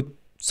you put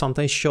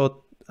sometimes shot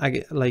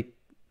like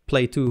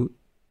play to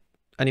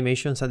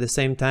animations at the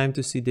same time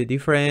to see the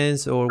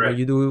difference, or when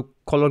you do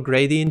color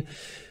grading,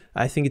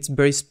 I think it's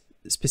very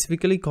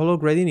specifically color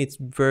grading, it's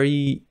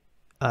very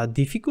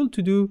difficult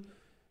to do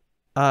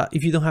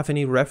if you don't have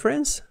any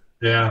reference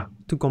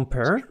to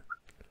compare.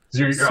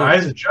 Your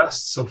eyes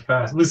adjust so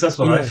fast. At least that's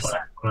what I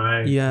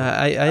find.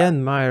 I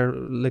admire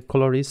the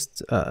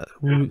colorists. I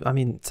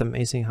mean, it's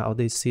amazing how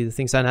they see the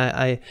things. And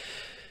I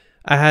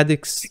had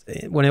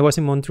when I was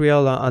in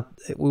Montreal,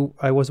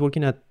 I was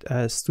working at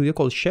a studio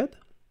called Shed.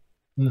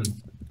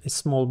 A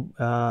small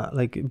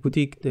like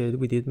boutique that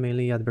we did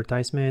mainly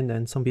advertisement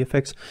and some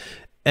VFX,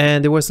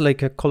 and there was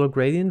like a color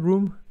grading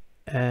room,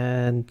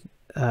 and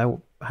I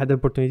had the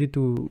opportunity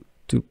to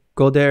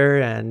go there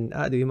and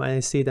do you mind I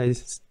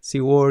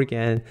see work,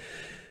 and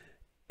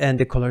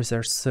the colors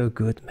are so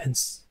good, man.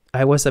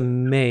 I was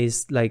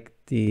amazed. Like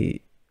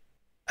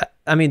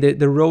I mean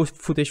the raw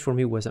footage for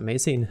me was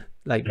amazing.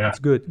 Like it's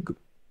good,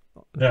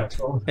 Yeah,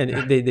 totally.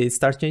 And they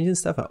start changing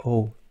stuff.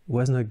 Oh, it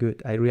was not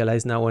good. I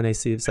realize now when I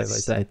see it side by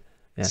It's side.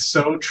 Yeah.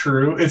 so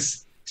true.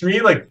 It's to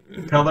me like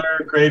color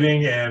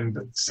grading and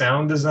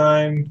sound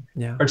design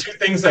Yeah. are two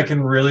things that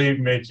can really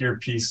make your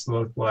piece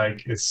look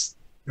like it's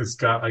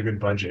got a good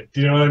budget.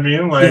 Do you know what I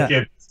mean? Like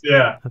Yeah, it's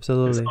yeah, it's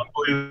absolutely.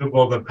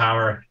 unbelievable the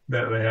power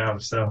that they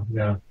have. So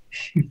yeah.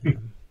 Yeah.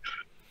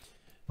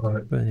 Love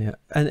it. But yeah,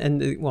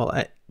 and well,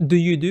 do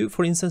you do,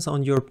 for instance,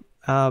 on your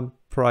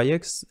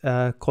projects,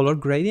 color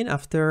grading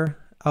after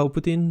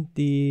outputting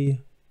the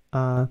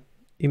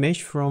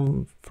image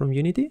from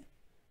Unity?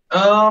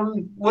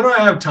 When I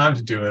have time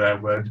to do it, I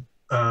would.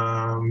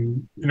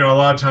 A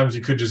lot of times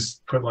you could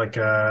just put like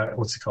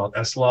what's it called,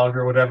 S log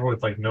or whatever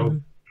with like no Hmm.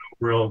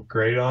 real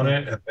grade on Yeah.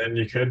 it, and then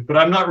you could. But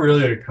I'm not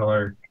really a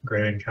color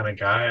grading kind of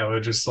guy. I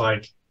would just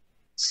like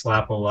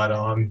slap a LUT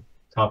on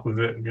top of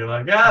it and be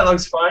like, yeah, it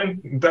looks fine,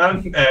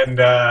 done. And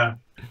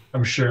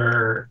I'm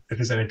sure if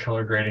there's any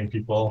color grading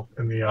people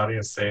in the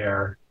audience, they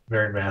are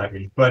very mad at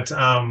me. But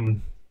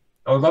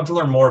I would love to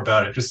learn more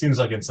about it. It just seems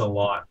like it's a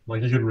lot.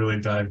 Like you could really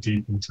dive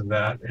deep into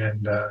that.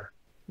 And yeah.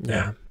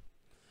 Yeah.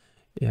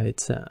 Yeah,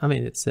 it's I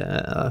mean it's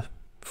a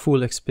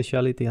full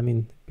specialty. I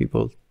mean,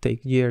 people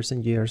take years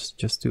and years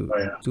just Oh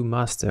yeah. to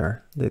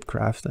master that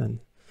craft,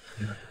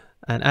 Yeah.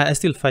 and I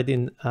still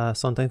fighting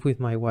sometimes with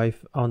my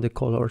wife on the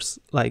colors.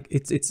 Like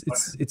it's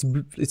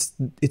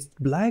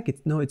black.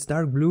 It's no, it's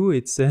dark blue.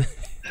 It's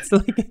it's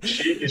like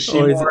Is she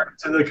or it's more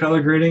into the color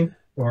grading,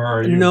 or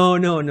are you?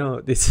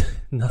 no. This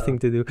nothing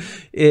to do.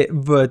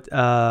 But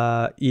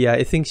yeah,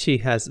 I think she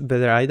has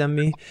better eye than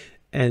me,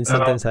 and Uh,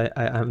 sometimes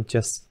I'm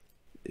just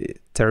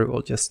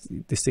terrible just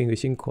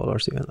distinguishing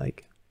colors even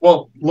like.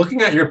 well,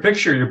 looking at your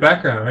picture, your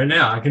background right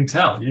now, I can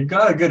tell you've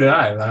got a good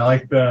eye. I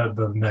like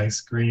the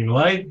nice green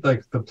light,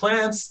 like the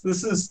plants.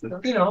 This is,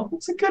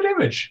 it's a good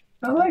image.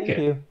 I like Thank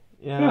it. you.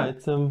 Yeah, Yeah.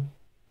 it's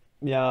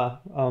yeah,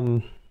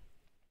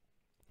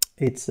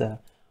 it's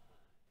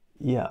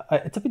yeah,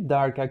 it's a bit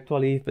dark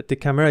actually, but the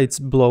camera it's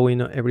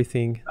blowing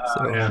everything.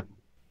 So Yeah.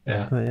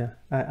 Yeah. yeah,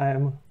 I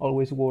am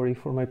always worried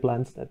for my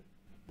plants that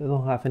they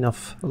don't have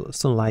enough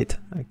sunlight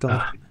actually.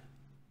 Uh,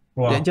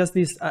 Yeah, well, just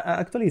this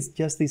actually it's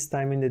just this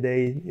time in the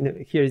day,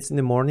 here it's in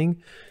the morning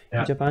in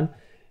yeah. Japan,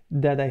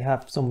 that I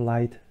have some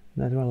light,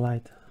 natural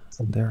light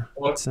from there.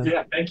 Well, It's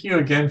yeah. Thank you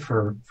again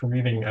for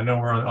meeting. I know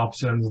we're on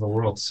opposite ends of the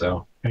world,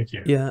 so thank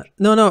you. yeah,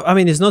 no, I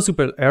mean it's not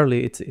super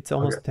early. It's Okay.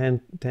 almost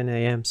 10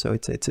 a.m. So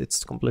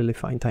it's completely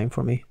fine time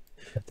for me.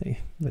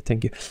 But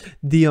thank you.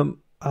 The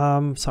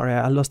sorry,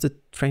 I lost the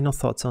train of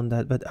thoughts on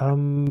that, but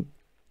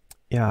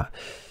yeah.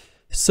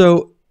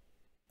 So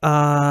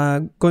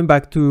going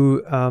back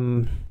to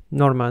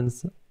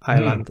Norman's Mhm.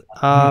 Island.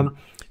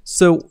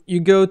 So you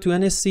go to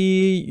NSC,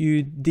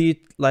 you did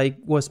like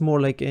was more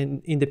like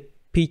in the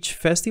pitch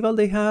festival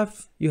they have.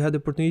 You had the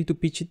opportunity to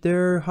pitch it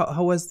there.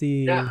 How was the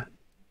Yeah.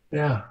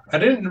 Yeah. I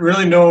didn't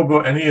really know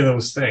about any of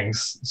those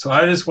things. So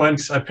I just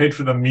went, I paid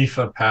for the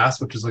MIFA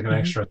pass, which is like an Mhm.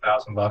 extra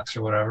 $1,000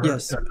 or whatever.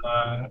 Yes.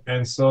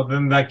 And so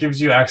then that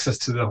gives you access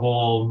to the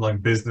whole like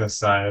business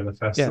side of the Yes.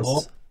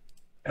 festival.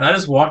 And I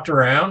just walked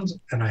around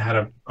and I had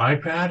an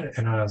iPad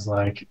and I was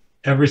like,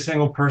 every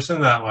single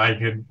person that I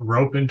could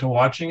rope into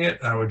watching it,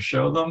 I would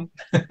show them.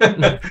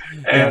 And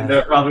Yeah.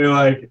 they're probably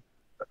like,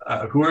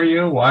 who are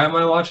you? Why am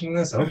I watching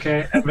this?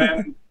 Okay. And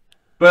then,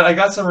 but I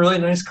got some really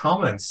nice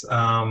comments.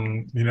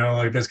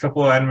 Like there's a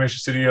couple of animation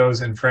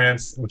studios in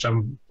France, which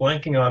I'm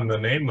blanking on the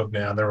name of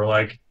now. They were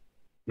like,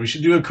 we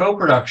should do a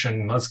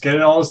co-production. Let's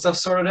get all this stuff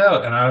sorted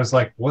out. And I was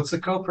like, what's a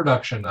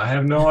co-production? I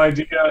have no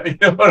idea. You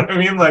know what I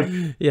mean? Like,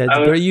 Yeah, it's I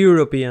very was,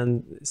 European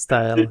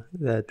style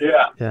that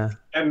yeah. yeah.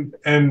 And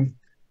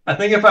I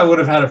think if I would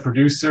have had a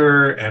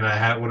producer and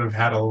would have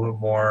had a little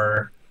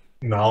more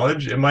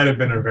knowledge, it might have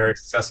been a Mhm. very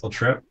successful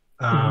trip.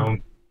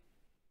 Mhm.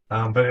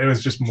 But it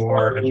was just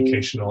more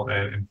educational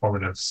and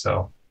informative. So,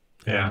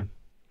 Yeah. yeah.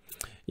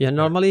 Yeah,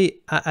 normally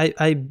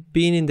I've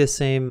been in the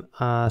same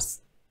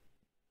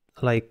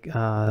like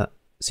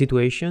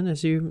situation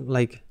as you,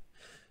 like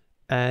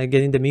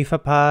getting the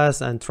MIFA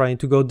pass and trying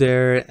to go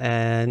there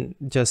and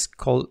just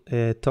call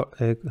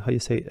how you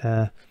say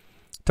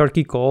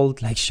turkey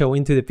cold, like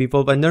showing to the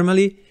people. But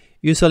normally,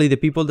 usually the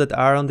people that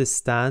are on the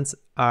stands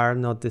are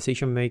not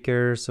decision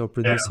makers or Yeah.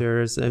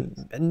 producers,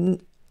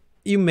 and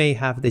you may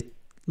have the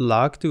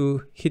luck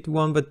to hit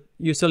one, but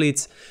usually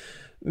it's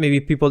maybe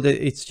people that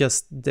it's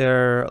just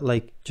there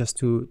like just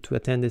to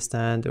attend the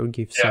stand or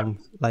give Yeah. some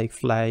like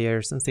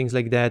flyers and things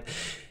like that.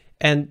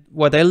 And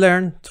what I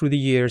learned through the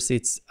years,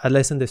 it's a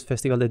lesson this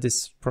festival that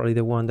is probably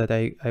the one that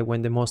I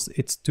went the most.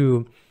 It's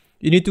you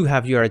need to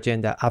have your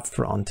agenda up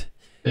front.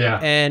 Yeah.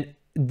 And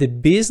the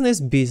business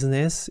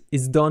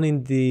is done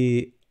in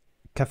the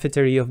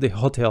cafeteria of the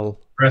hotel,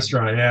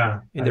 Restaurant.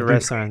 Yeah. in I the did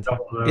restaurant. a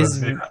couple of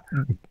Is those.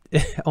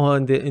 Yeah.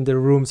 in the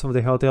rooms of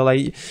the hotel.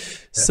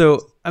 So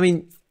I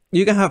mean,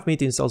 you can have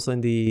meetings also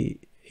in the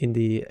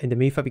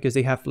MIFA because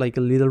they have like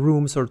little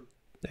rooms or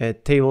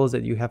tables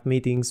that you have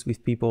meetings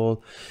with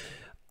people.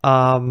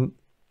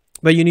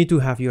 but you need to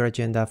have your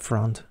agenda up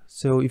front.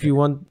 So if you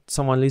want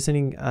someone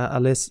listening,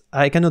 unless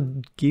I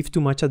cannot give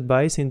too much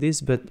advice in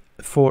this, but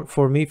for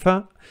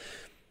MIFA,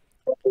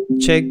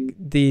 check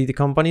the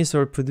companies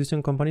or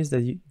producing companies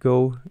that you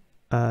go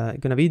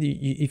gonna be.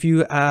 If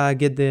you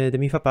get the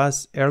MIFA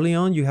pass early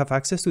on, you have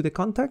access to the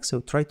contacts. So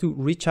try to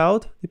reach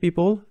out the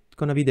people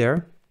gonna be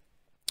there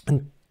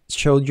and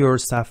show your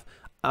stuff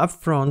up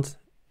front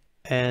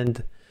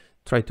and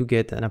try to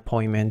get an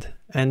appointment.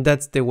 And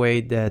that's the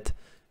way that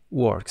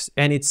works.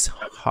 And it's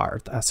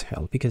hard as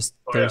hell because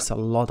there's a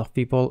lot of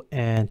people,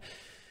 and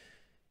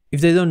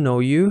if they don't know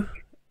you,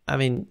 I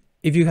mean,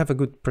 if you have a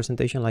good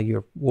presentation like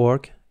your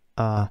work,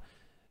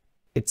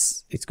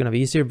 it's gonna be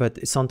easier,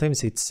 but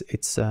sometimes it's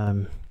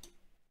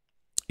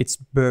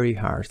very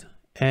hard.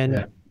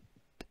 And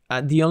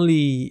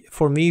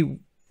for me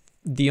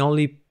the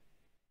only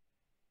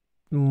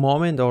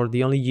moment or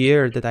the only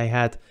year that I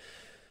had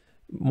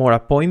more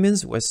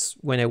appointments was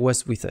when I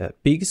was with a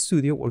big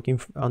studio working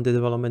on the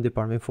development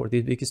department for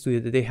this big studio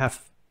that they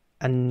have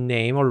a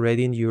name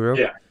already in Europe.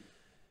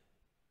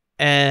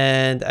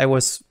 And I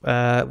was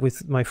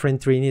with my friend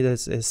Trini,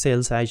 that's a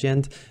sales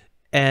agent,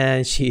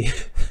 and she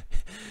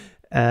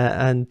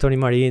and Tony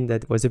Marin,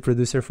 that was a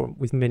producer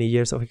with many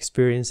years of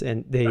experience,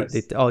 and they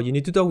oh, you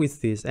need to talk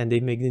with this, and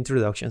they make the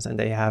introductions, and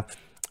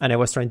I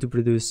was trying to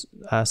produce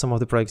some of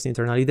the projects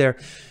internally there,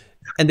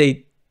 and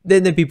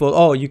then the people,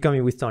 oh, you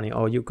coming with Tony,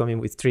 oh, you coming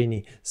with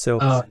Trini,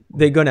 so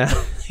they're gonna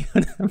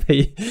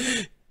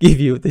give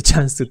you the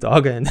chance to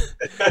talk. And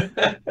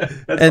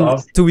and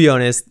awesome. To be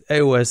honest,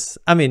 it was,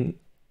 I mean,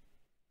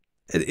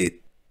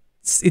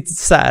 it's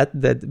sad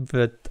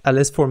but at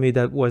least for me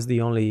that was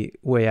the only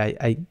way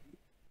I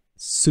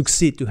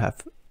succeed to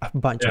have a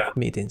bunch of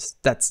meetings.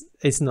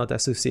 It's not a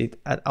succeed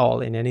at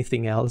all in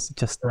anything else,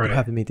 just to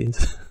have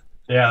meetings.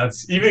 Yeah,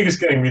 it's even just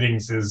getting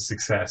meetings is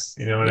success.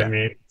 You know what I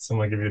mean?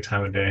 Someone give you the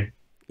time of day.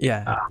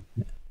 Yeah.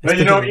 But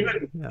you know,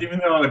 even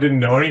though I didn't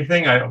know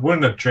anything, I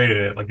wouldn't have traded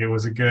it. Like, it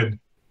was a good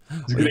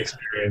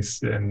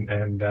experience,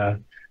 and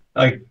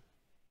like,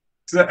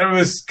 so it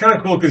was kind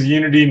of cool because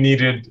Unity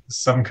needed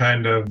some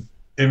kind of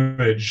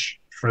image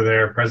for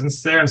their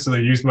presence there, and so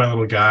they used my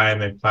little guy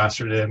and they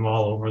plastered him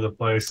all over the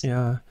place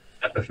at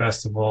the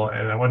festival.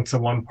 And I went to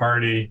one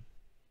party,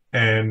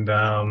 and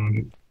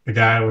the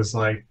guy was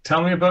like,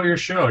 "Tell me about your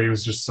show." He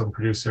was just some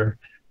producer,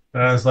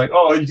 and I was like,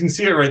 "Oh, you can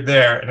see it right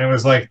there." And it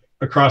was like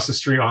across the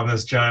street on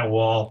this giant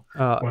wall.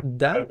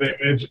 That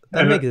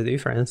makes a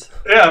difference.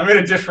 Yeah, it made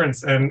a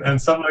difference,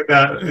 and something like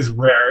that is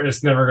rare.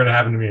 It's never going to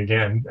happen to me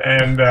again,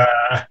 and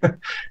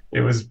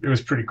it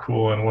was pretty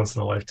cool and once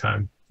in a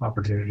lifetime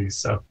opportunity.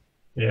 So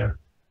yeah.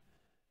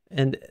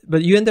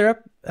 But you ended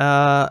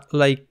up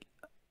like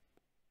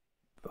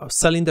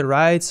selling the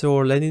rights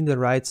or lending the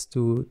rights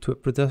to a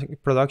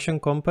production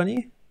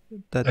company.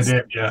 I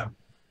did, yeah.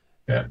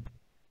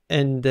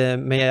 And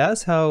may I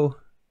ask how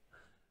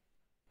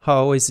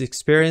is the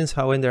experience?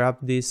 How ended up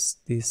this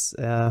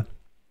a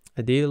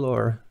deal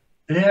or?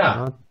 Yeah,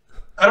 not?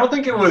 I don't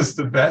think it was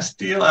the best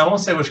deal. I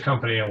won't say which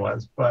company it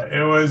was, but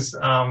it was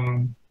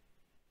a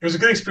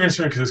good experience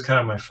for me because it was kind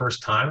of my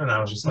first time, and I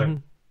was just like,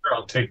 sure,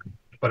 I'll take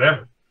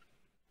whatever.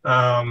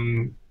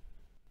 And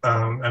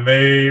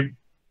they,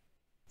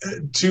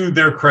 to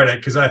their credit,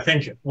 because I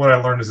think what I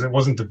learned is it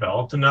wasn't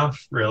developed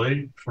enough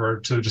really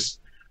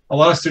a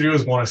lot of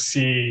studios want to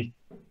see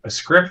a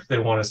script, they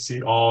want to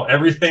see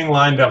everything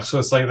lined up, so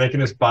it's like they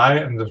can just buy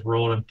it and just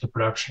roll it into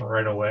production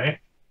right away.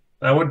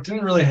 And I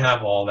didn't really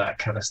have all that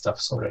kind of stuff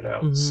sorted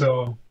out.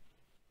 So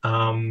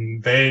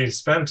they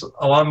spent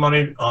a lot of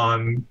money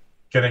on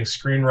getting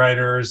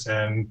screenwriters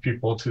and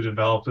people to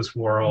develop this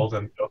world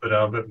and build it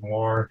out a bit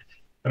more.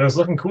 And it was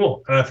looking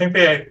cool. And I think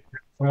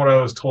from what I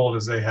was told,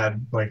 is they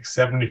had like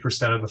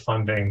 70% of the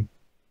funding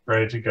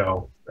ready to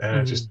go. And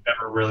it just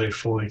never really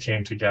fully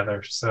came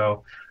together.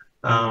 So,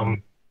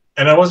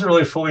 and I wasn't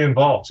really fully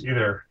involved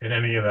either in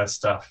any of that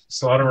stuff.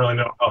 So I don't really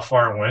know how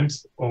far it went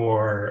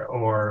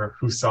or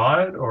who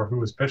saw it or who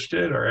was pitched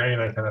it or any of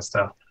that kind of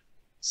stuff.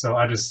 So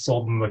I just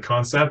sold them the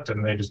concept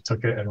and they just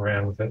took it and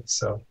ran with it.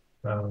 So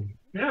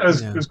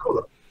it was cool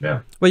though.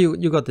 Yeah. Well,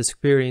 you got the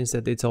experience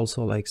that it's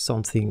also like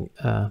something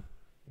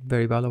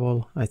very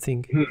valuable, I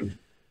think.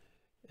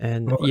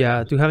 And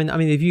to having, I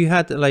mean, if you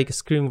had like a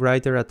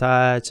screenwriter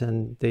attached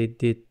and they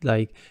did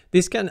like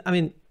this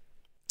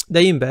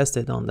they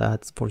invested on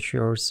that for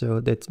sure. So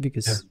that's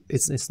because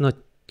it's not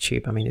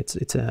cheap. I mean, it's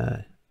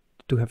to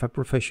have a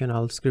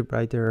professional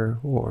scriptwriter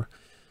or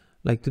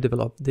like to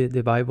develop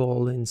the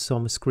Bible and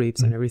some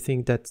scripts and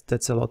everything.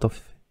 That's a lot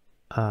of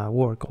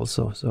work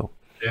also. So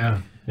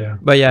yeah.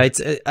 But yeah,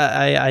 it's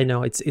I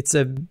know it's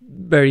a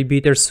very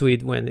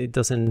bittersweet when it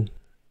doesn't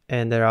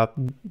end up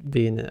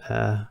being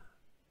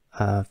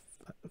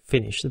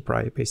finished the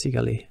project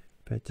basically.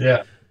 But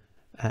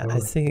I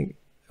think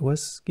it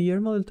was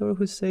Guillermo del Toro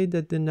who said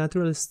that the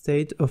natural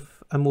state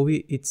of a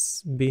movie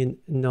it's been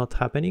not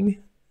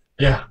happening.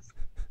 Yeah.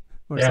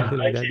 Or something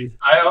like that.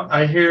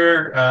 I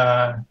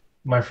hear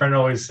my friend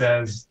always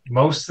says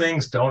most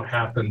things don't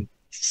happen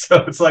So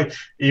it's like,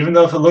 even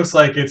though if it looks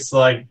like it's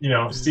like,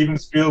 Steven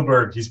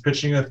Spielberg, he's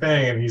pitching a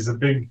thing and he's a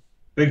big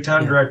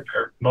time Yeah.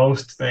 director,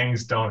 most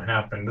things don't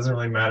happen. It doesn't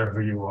really matter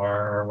who you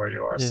are or where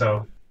you are. Yeah.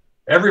 So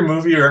every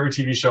movie or every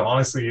TV show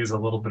honestly is a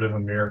little bit of a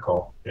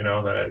miracle,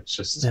 that it's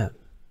just Yeah.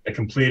 it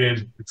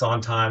completed, it's on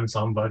time, it's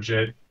on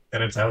budget,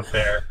 and it's out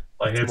there.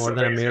 Like It's it's more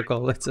than a amazing.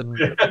 miracle. It's a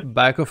Yeah,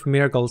 bag of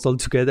miracles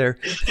altogether.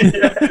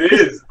 yeah, it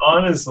is.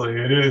 Honestly,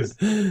 it is.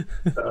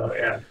 So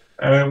yeah.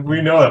 And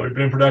we know that we've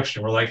been in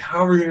production. We're like,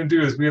 how are we going to do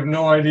this? We have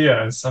no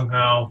idea. And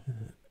somehow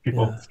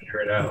people Yeah.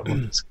 figure it out,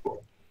 which is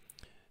cool.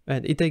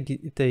 And it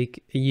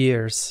take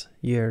years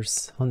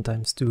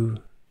sometimes to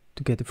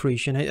get to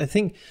fruition. I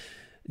think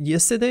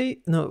yesterday,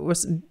 no, it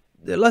was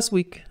last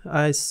week,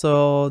 I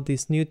saw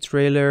this new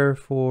trailer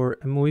for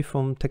a movie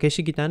from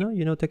Takeshi Kitano.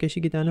 You know Takeshi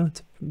Kitano?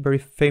 It's a very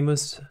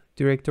famous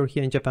director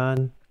here in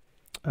Japan.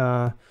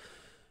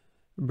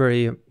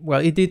 Very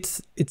well.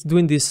 It's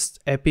doing this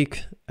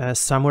epic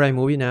samurai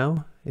movie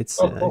now. It's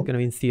Cool. gonna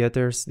be in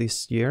theaters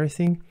this year, I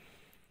think.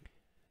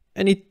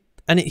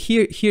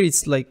 Here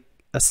it's like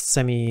a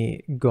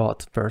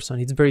semi-god person.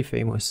 It's very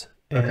famous,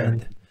 Okay.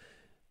 and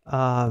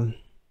I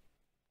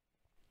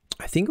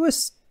think it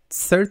was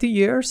 30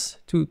 years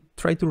to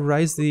try to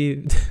rise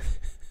the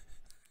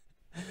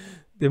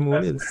the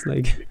movie. It's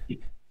like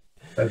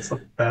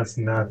That's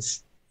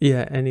nuts.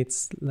 yeah, and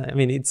it's I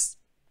mean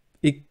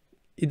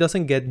it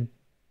doesn't get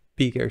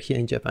bigger here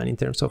in Japan in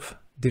terms of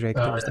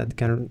directors Yeah. that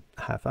can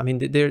have. I mean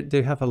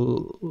they have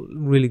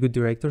really good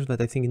directors, but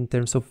I think in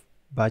terms of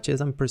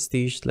budgets and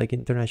prestige, like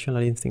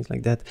internationally and things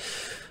like that,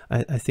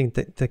 I think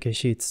that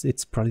Takeshi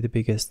it's probably the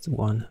biggest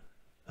one.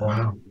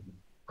 Wow.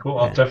 Cool.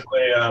 I'll Yeah.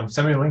 definitely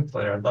send me a link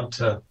later. I'd love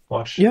to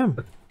watch. Yeah.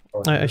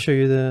 I show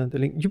you the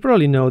link. You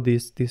probably know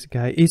this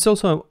guy. He's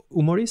also a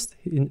humorist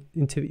in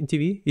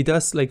TV. He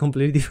does like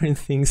completely different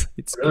things.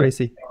 It's Really?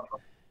 crazy.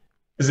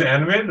 Is it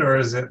animated or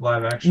is it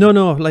live action? No,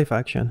 live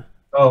action.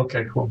 Oh,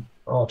 okay, cool.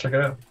 I'll check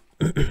it out.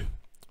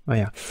 Oh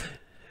yeah.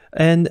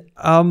 And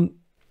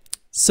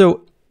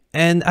so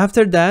and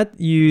after that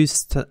you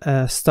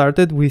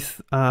started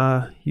with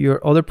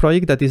your other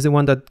project that is the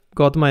one that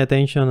got my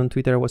attention on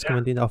Twitter. I was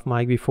commenting off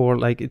mic before,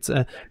 like it's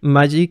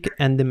Magic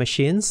and the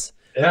Machines.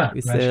 Yeah.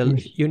 With Magic the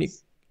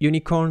Machines.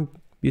 unicorn,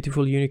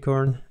 beautiful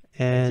unicorn,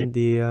 and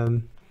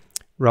the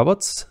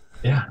robots.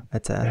 Yeah.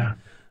 That's a Yeah.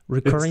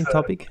 recurring It's,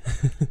 topic.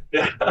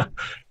 Yeah.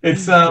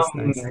 It's It's nice.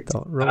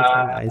 Robots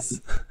are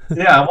nice.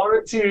 yeah, I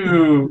wanted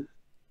to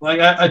like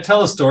I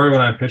tell a story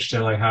when I pitched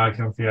it, like how I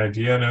came up with the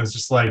idea, and it was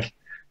just like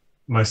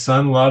my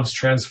son loves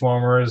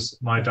Transformers,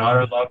 my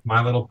daughter loved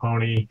My Little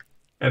Pony,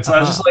 and so I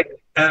was just like,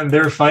 and they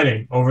were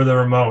fighting over the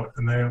remote,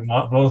 and they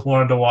both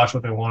wanted to watch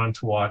what they wanted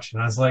to watch,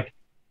 and I was like,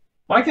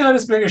 why can't I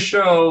just make a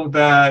show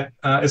that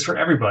is for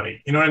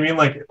everybody? You know what I mean?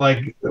 Like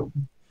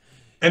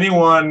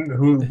anyone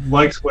who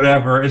likes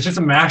whatever. It's just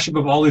a mashup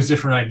of all these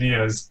different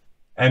ideas,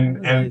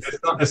 and Nice.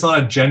 it's not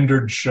a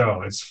gendered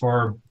show. It's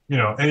for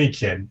any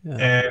kid,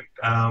 Yeah.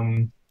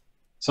 and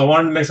so I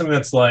wanted to make something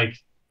that's like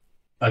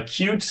a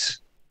cute.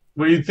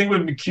 What you'd think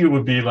would be cute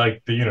would be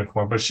like the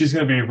unicorn, but she's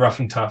going to be rough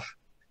and tough.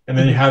 And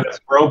then you have this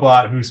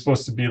robot who's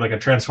supposed to be like a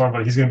transformer,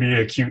 but he's going to be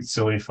a cute,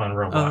 silly, fun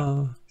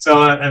robot.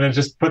 So, and then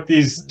just put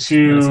these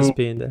two, Nice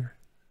spin there.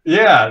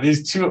 yeah,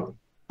 these two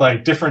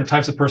like different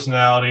types of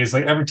personalities.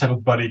 Like every type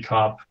of buddy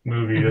cop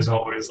movie, there's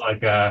always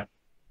like a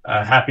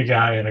happy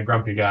guy and a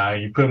grumpy guy.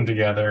 You put them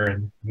together,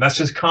 and that's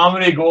just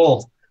comedy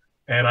gold.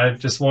 And I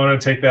just want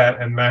to take that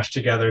and mash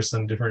together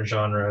some different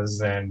genres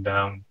and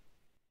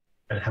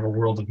have a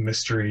world of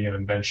mystery and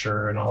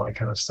adventure and all that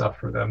kind of stuff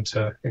for them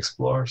to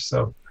explore.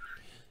 So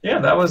yeah,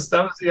 that was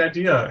the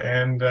idea,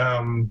 and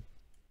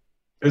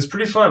it was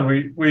pretty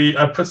fun.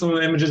 I put some of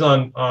the images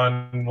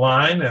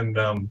online, and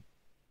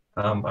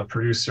a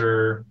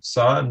producer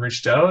saw it and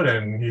reached out,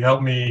 and he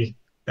helped me.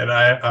 And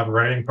I have a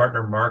writing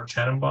partner, Mark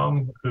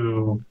Tannenbaum,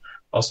 who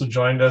also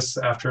joined us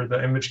after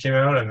the image came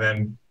out, and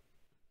then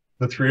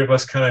the three of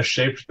us kind of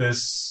shaped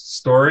this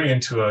story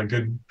into a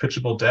good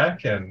pitchable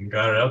deck and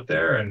got it out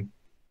there, and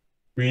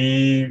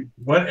we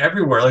went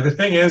everywhere. Like the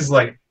thing is,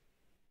 like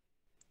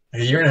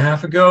a year and a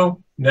half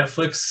ago,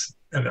 Netflix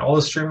and all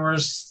the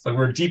streamers, like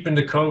we're deep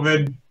into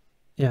COVID.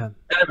 Yeah.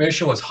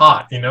 Animation was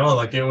hot,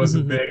 like it was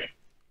a big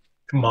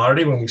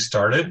commodity when we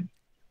started.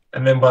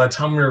 And then by the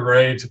time we were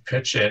ready to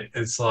pitch it,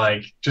 it's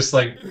like, just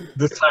like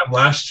this time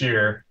last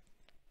year,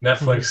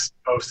 Netflix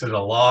posted a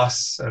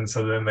loss. And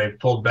so then they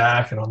pulled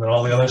back, and then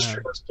all the other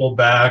streamers pulled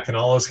back and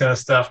all this kind of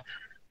stuff.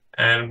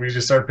 And we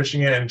just started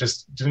pitching it and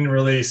just didn't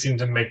really seem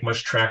to make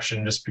much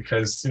traction, just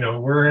because,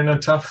 we're in a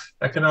tough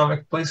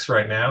economic place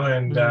right now.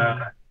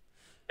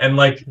 And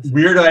like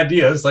weird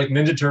ideas like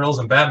Ninja Turtles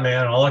and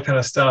Batman and all that kind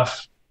of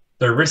stuff,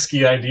 they're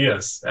risky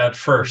ideas at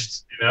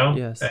first,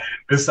 Yes. And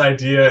this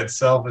idea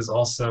itself is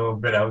also a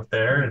bit out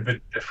there and a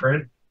bit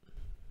different.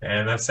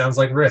 And that sounds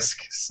like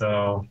risk.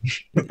 So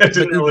it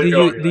didn't really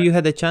go anywhere. Do you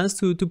had a chance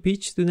to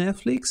pitch to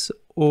Netflix,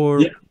 or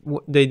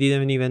they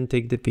didn't even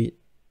take the pitch?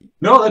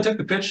 No, they took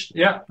the pitch.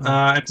 Yeah.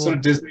 And Cool. so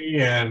did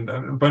Disney and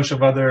a bunch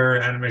of other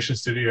animation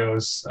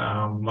studios,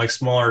 like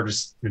smaller,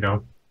 just,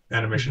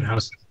 animation Mhm.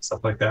 houses and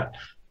stuff like that.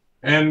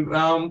 And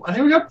I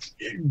think we got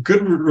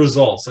good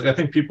results. Like I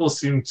think people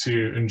seem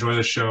to enjoy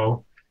the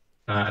show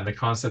and the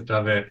concept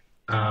of it.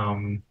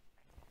 Um,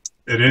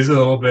 it is a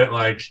little bit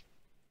like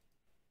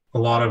a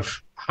lot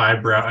of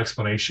highbrow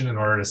explanation in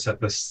order to set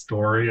the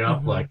story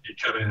up. Mhm. Like you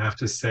kind of have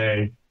to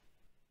say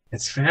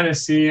it's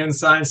fantasy and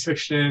science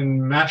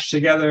fiction mashed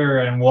together,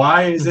 and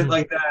why is it Mhm.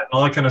 like that? And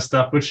all that kind of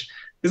stuff, which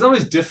is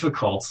always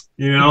difficult,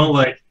 you know, Mhm.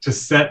 like to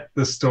set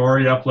the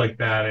story up like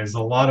that is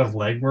a lot of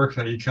legwork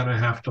that you kind of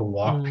have to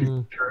walk people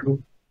Mm.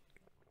 through.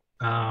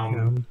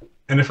 Yeah. Um,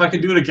 and if I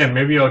could do it again,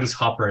 maybe I'll just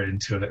hop right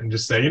into it and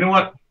just say, you know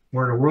what,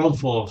 we're in a world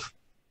full of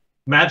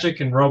magic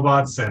and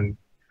robots, and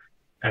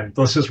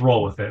let's just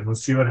roll with it.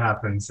 Let's see what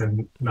happens,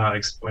 and not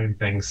explain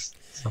things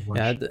so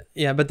Yeah. much.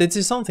 Yeah. But this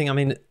is something. I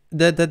mean,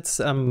 that's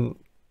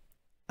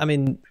I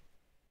mean,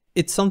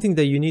 it's something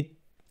that you need,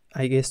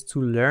 I guess,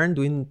 to learn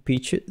doing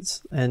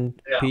pitches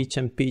and Yeah,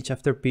 pitch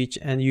after pitch,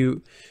 and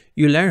you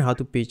learn how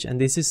to pitch. And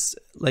this is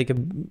like a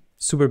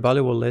super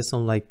valuable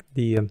lesson, like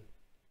the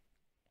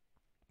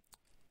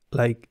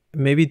like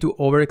maybe to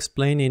over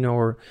explaining,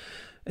 or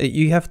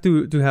you have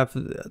to have,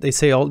 they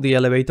say, all the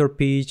elevator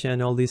pitch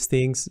and all these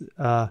things,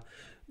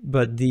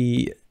 but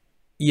the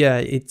yeah,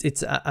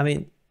 it's I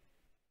mean,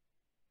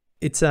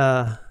 it's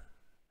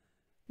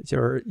it's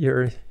your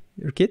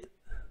kid.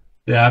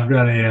 yeah. I've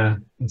got a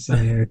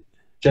son here.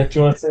 Jack, do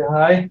you want to say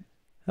hi?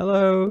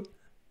 Hello.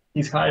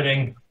 He's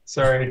hiding.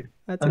 Sorry.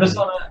 That's I'm just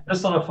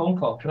okay. on a phone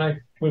call.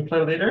 Can we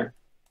play later?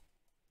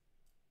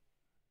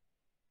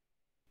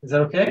 Is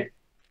that okay?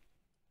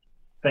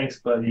 Thanks,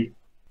 buddy.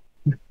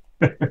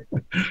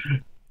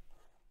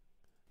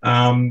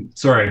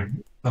 Sorry,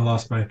 I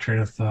lost my train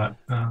of thought.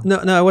 No,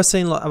 I was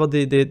saying about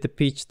the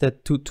pitch,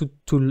 that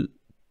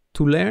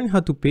to learn how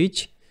to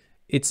pitch,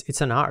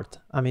 it's an art.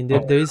 I mean, Oh,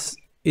 there is,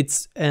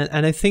 it's,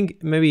 and I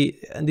think maybe,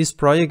 and this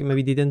project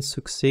maybe didn't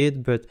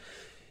succeed, but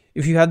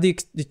if you have the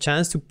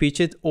chance to pitch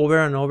it over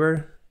and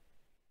over,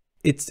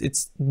 it's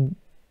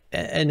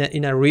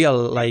in a real,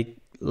 like,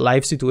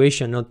 life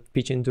situation, not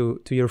pitching to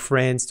your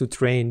friends to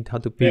train how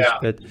to pitch, yeah,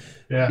 but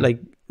yeah, like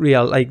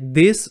real, like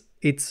this.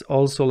 It's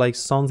also like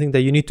something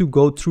that you need to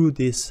go through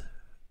this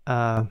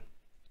uh,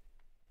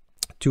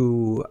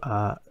 to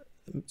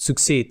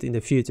succeed in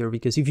the future,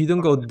 because if you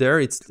don't go there,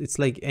 it's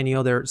like any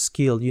other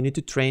skill. You need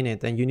to train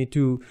it, and you need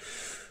to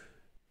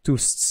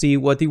see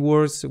what it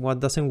works, what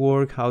doesn't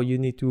work, how you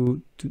need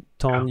to yeah,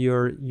 tone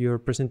your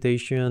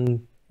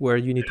presentation, where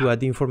you need to add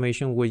the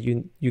information, where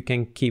you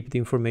can keep the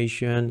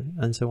information,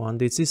 and so on.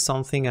 This is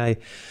something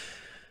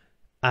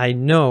I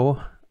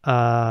know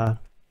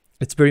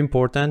it's very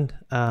important.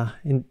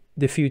 In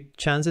the few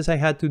chances I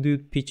had to do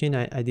pitching,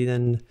 I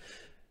didn't,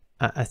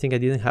 I think I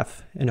didn't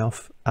have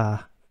enough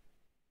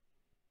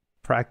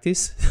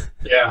practice.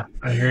 yeah.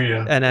 I hear you.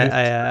 And It's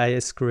I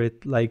screw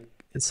it, like,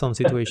 in some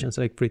situations,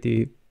 like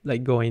pretty,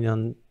 like going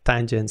on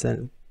tangents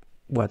and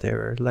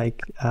whatever,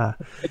 like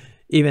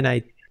even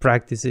I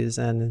practices,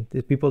 and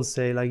the people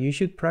say, like, you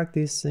should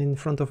practice in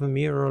front of a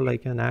mirror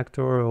like an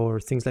actor, or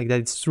things like that.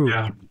 It's true.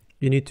 yeah.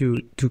 You need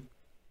to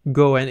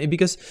go, and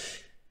because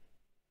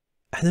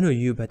I don't know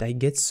you, but I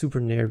get super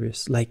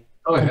nervous, like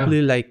Oh yeah.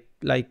 completely,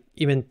 like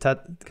even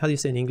that, how do you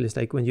say in English,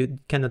 like when you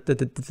cannot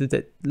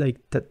like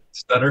that,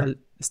 Stutter.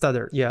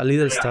 stutter, yeah, a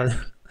little Yeah,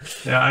 stutter.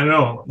 yeah. I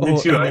know. Me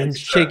Oh, too. and I then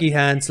used to. shaky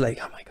hands, like,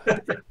 oh my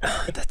god,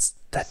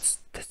 that's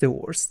the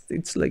worst.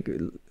 It's like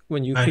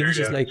when you I hear finish,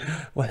 it's you. like,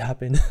 what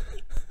happened?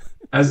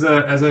 As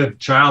a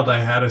child, I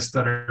had a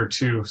stutter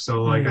too.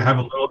 So like I have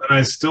a Mm, little, and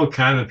I still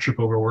kind of trip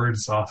over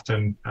words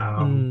often.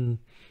 mm,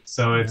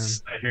 So yeah,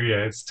 I hear you.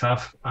 It's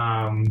tough.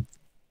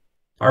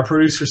 Our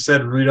producer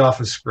said read off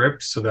a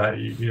script so that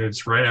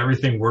just write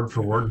everything word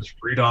for word, just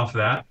read off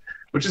that,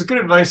 which is good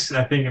advice,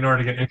 I think, in order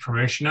to get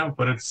information out.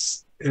 But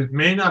it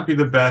may not be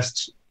the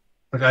best.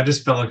 Like I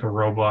just felt like a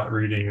robot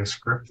reading a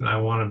script, and I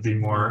want to be mm,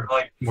 more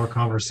yeah,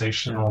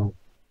 conversational,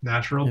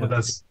 natural. But yeah.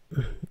 that's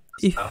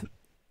If tough.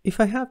 if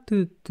I have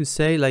to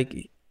say,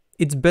 like,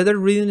 it's better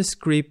reading a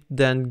script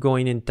than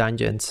going in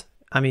tangents.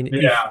 I mean,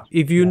 Yeah,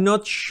 if you're yeah,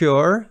 not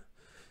sure,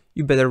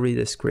 you better read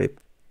a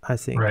script, I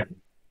think. right.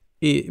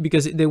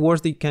 Because the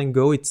worst it can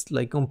go, it's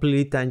like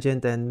completely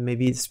tangent, and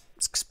maybe it's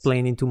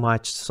explaining too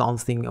much,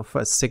 something of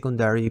a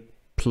secondary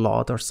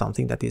plot, or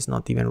something that is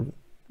not even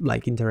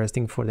like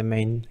interesting for the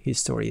main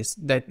histories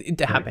that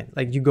it Right. happened.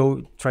 Like, you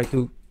go try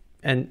to,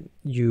 and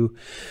you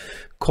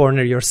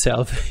corner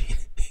yourself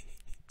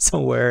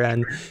somewhere,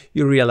 and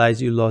you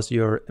realize you lost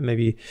your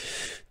maybe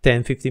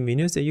 10-15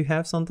 minutes that you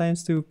have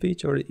sometimes to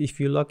pitch, or if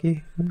you're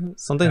lucky,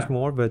 sometimes Yeah,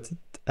 more. But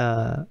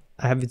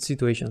I have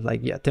situations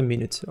like, yeah, 10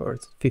 minutes or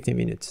 15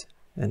 minutes,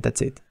 and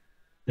that's it.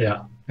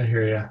 yeah. I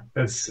hear you.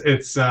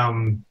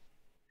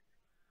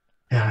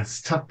 Yeah, it's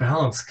a tough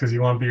balance because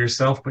you want to be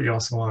yourself, but you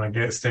also want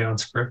to stay on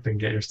script and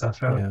get your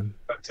stuff out. Yeah.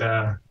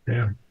 But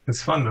yeah,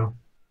 it's fun though.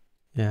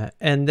 Yeah.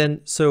 And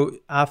then, so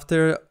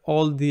after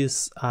all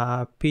this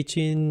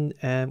pitching,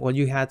 and well,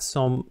 you had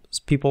some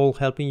people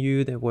helping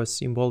you that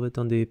was involved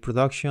on the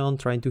production,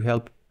 trying to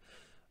help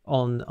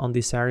on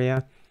this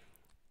area.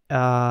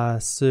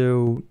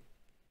 So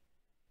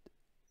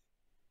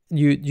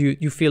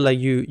you feel like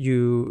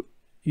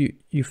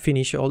you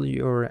finish all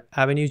your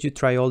avenues, you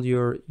try all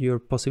your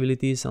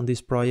possibilities on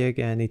this project,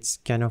 and it's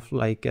kind of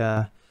like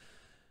not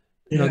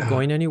Yeah.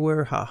 going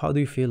anywhere. How do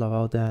you feel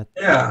about that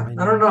Yeah, right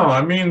I don't now? know.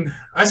 I mean,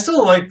 I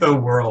still like the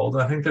world.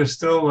 I think there's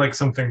still like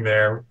something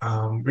there.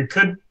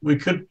 We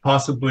could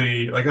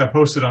possibly, like, I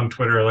posted on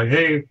Twitter like,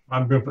 hey,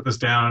 I'm gonna put this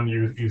down.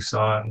 You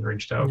saw it and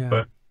reached out, Yeah.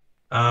 but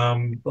a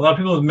lot of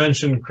people have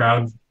mentioned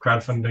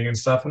crowdfunding and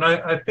stuff, and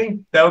I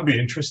think that would be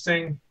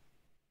interesting.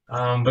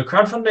 But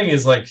crowdfunding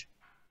is like,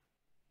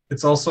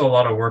 it's also a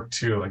lot of work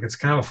too. Like, it's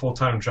kind of a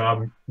full-time job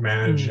Mm,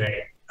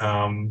 managing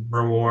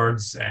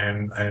rewards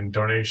and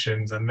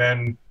donations, and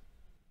then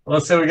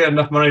let's say we get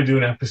enough money to do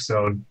an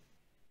episode,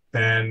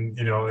 then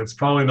it's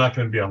probably not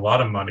going to be a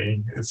lot of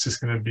money. It's just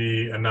going to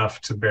be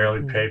enough to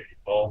barely mm, pay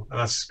people, and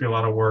that's just be a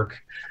lot of work.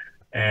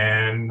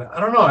 And I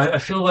don't know. I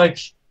feel like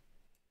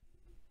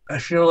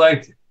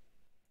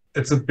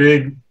it's a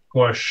big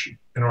push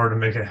in order to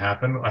make it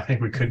happen. I think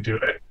we could mm, do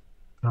it,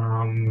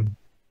 um,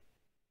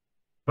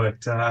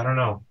 but I don't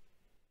know.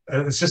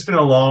 It's just been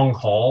a long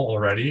haul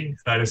already, and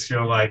I just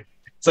feel like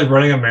it's like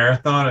running a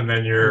marathon, and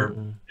then mm, you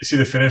mm. see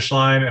the finish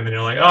line, and then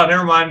you're like, oh,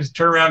 never mind, just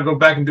turn around, go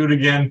back and do it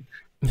again.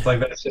 It's like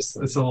that's just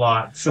it's a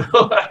lot. So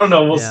I don't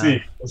know. We'll Yeah.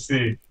 see. We'll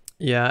see.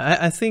 Yeah,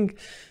 I think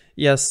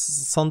yes.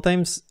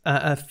 Sometimes,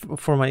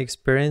 for my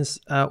experience,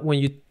 when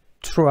you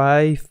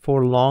try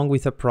for long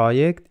with a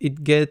project,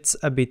 it gets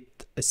a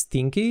bit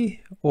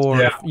stinky, or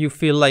Yeah. you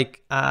feel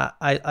like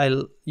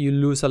you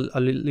lose a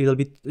little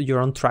bit your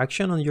own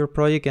traction on your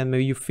project, and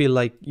maybe you feel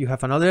like you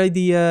have another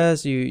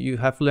ideas, you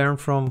have learned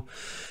from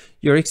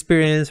your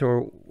experience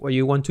or what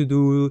you want to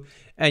do,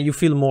 and you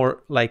feel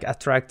more like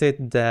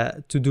attracted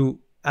to do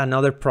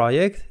another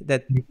project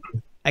that,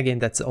 again,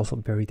 that's also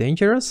very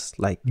dangerous.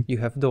 Like, you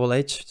have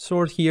double-edged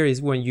sword here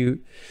is when you,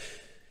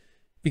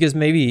 because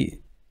maybe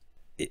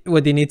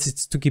what they need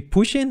is to keep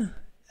pushing,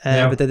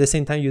 Yeah. but at the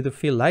same time you do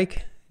feel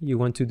like you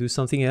want to do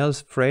something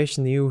else, fresh,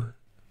 new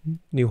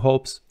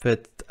hopes.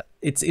 But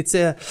it's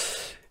a,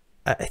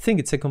 I think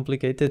it's a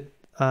complicated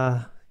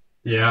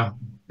Yeah.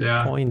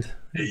 Yeah. point.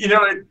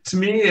 To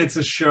me, it's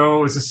a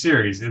show. It's a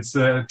series. It's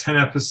a 10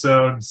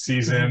 episode Mhm.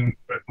 season,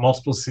 but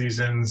multiple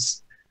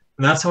seasons,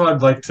 and that's how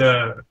I'd like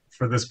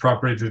for this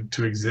property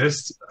to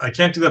exist. I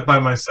can't do that by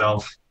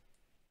myself.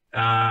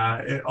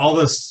 All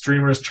the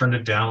streamers turned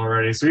it down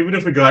already. So even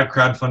if we got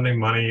crowdfunding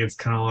money, it's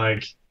kind of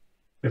like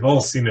they've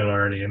all seen it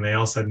already, and they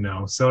all said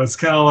no. So it's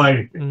kind of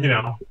like,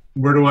 Mm,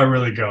 where do I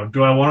really go?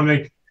 Do I want to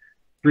make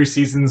 3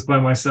 seasons by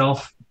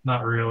myself?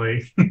 Not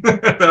really.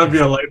 That would be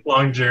a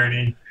lifelong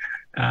journey,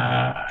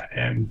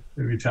 and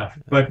it'd be tough.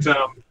 But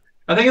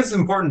I think it's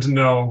important to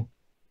know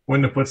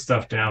when to put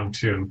stuff down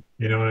too.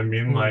 You know what I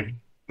mean? Like, mm,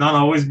 not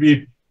always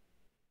be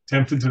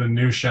tempted to the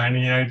new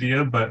shiny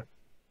idea, but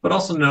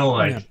also know,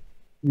 yeah. like,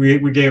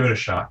 we gave it a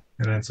shot,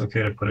 and it's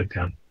okay to put it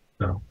down.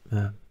 So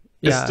uh,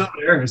 it's still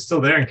yeah. there. It's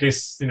still there in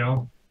case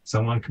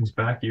someone comes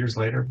back years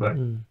later. But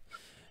Mm.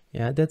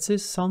 Yeah, that's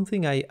is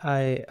something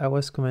I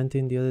was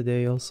commenting the other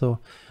day also.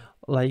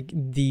 Like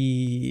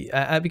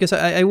because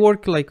I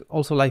work like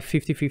also like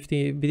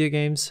 50-50 video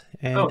games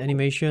and oh,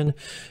 animation,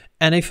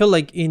 and I feel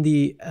like in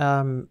the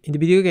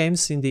video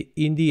games, in the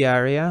indie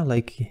area,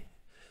 like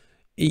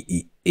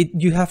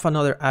you have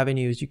another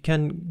avenues. You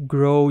can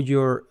grow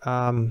your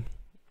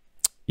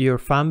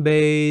fan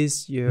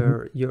base,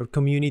 mhm. your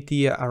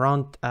community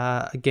around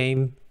a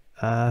game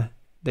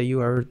that you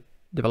are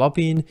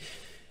developing,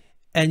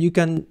 and you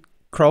can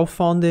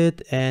crowdfund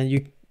it, and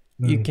you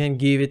Mm, can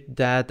give it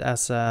that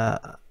as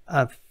a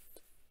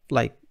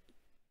like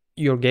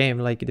your game,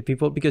 like the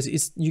people, because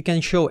it's, you can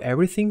show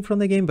everything from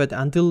the game, but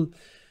until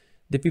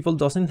the people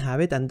doesn't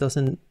have it and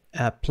doesn't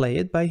play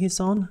it by his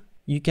own,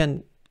 you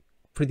can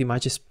pretty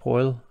much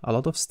spoil a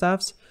lot of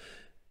stuffs,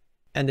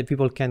 and the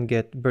people can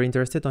get very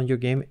interested on your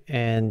game,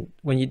 and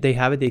when they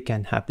have it, they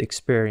can have the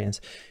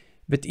experience.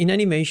 But in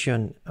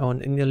animation,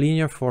 in a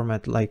linear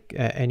format, like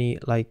any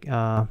like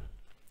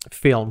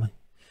film,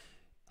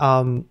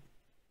 um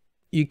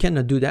you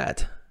cannot do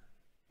that.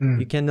 You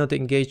mm, cannot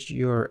engage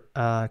your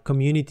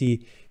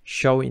community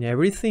showing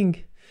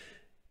everything,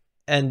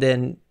 and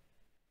then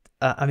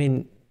I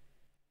mean,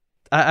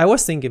 I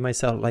was thinking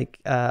myself like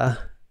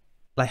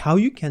how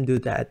you can do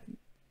that.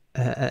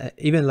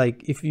 Even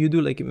like if you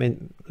do like, I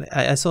mean,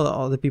 I saw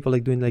all the people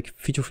like doing like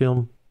feature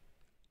film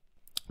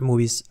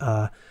movies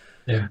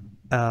yeah.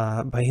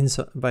 by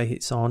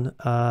his own.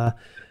 Maybe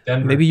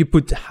Denver. you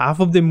put half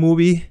of the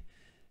movie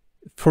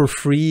for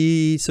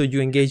free, so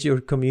you engage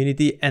your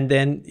community, and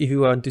then if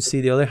you want to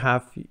see the other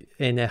half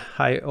in a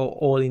high, or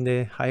all in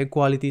the higher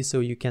quality,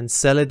 so you can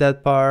sell it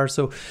that part.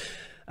 So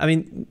I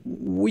mean,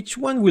 which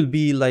one will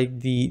be like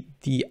the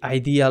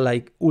idea,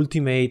 like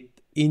ultimate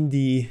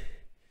indie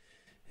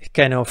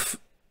kind of,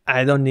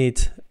 I don't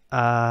need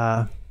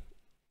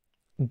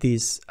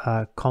this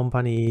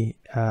company,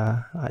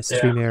 Yeah.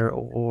 streamer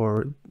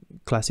or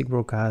classic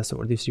broadcast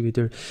or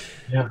distributor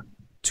Yeah.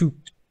 to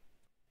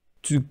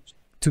to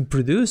to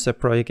produce a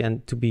project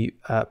and to be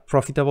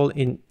profitable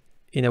in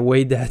a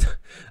way that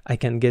I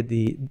can get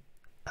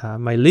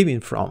my living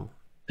from.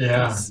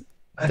 Yeah. That's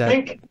I that.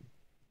 think,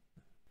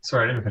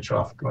 sorry, I didn't cut you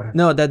off. Go ahead.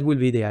 No, that will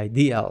be the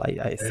ideal. I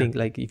Yeah. think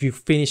like if you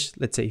finish,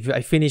 let's say if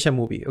I finish a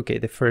movie, okay,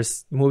 the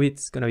first movie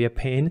it's gonna be a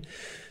pain,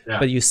 Yeah.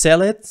 but you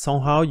sell it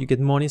somehow, you get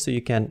money, so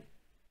you can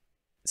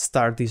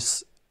start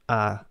this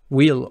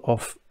wheel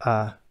of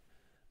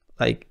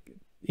like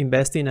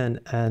investing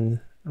and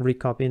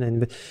recopying,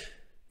 and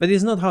but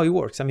it's not how it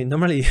works. I mean,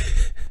 normally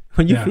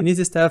when you Yeah. finish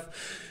the stuff,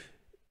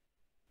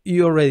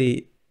 you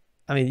already,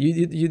 I mean,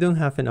 you don't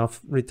have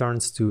enough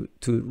returns to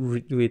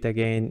redo it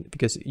again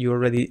because you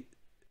already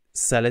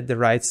sell it the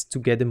rights to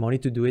get the money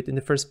to do it in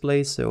the first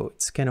place. So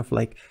it's kind of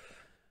like,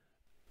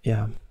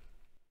 yeah.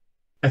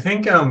 I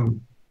think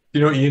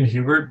Ian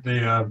Hubert,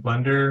 the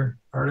Blender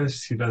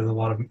artist, he does a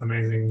lot of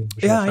amazing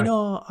visual Yeah, effects.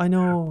 I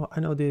know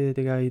the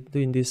guy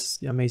doing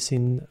this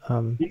amazing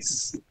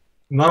He's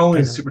not only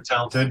kind of super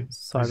talented,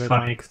 he's funny.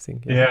 cyberpunk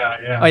thing. Yeah.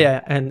 Yeah, Oh yeah.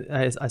 yeah, and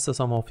I saw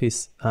some of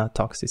his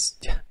talks. It's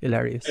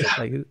hilarious. Yeah.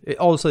 Like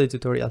also the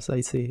tutorials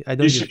I see. I You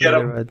don't use should get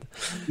Blender, him.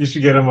 but You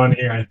should get him on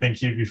here. I think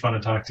he'd be fun to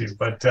talk to.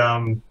 But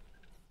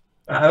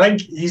I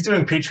think he's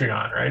doing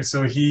Patreon, right?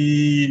 So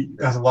he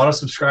has a lot of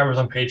subscribers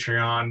on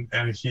Patreon,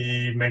 and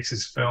he makes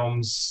his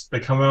films. They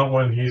come out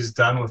when he's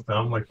done with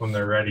them, like when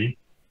they're ready.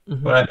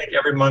 But I think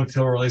every month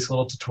he'll release a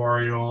little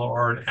tutorial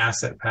or an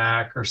asset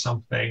pack or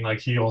something. Like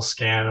he'll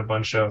scan a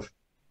bunch of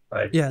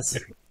like yes,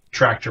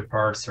 tractor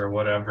parts or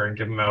whatever and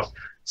give them out.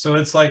 So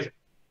it's like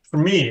for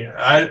me,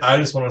 I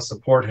just want to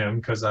support him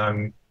because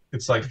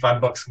it's like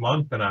 $5 a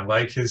month and I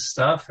like his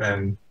stuff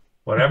and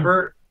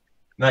whatever.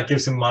 And that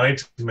gives him money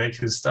to make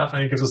his stuff,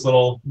 and he gives us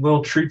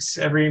little treats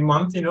every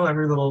month,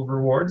 every little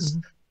rewards.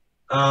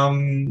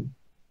 And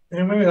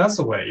maybe that's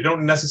the way. You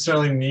don't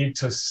necessarily need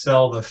to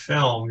sell the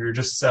film. You're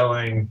just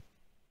selling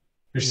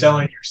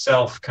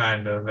yourself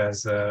kind of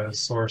as a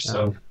source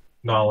of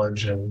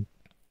knowledge and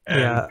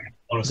yeah,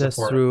 want to that's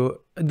support true.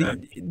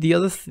 it. The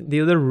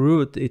other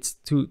route it's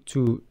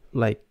to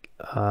like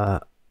I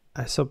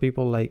saw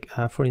people like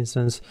for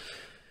instance,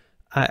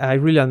 I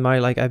really admire,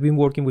 like I've been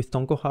working with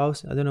Tonko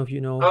House. I don't know if you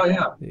know Oh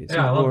yeah, his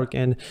yeah, I love work, that.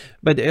 and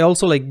but they're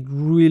also like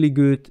really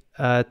good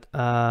at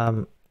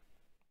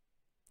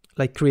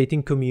like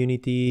creating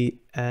community,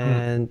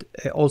 and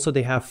also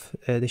they have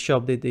the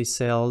shop that they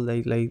sell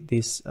like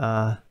these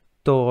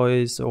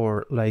toys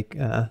or like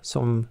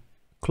some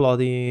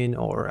clothing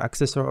or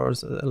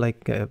accessories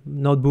like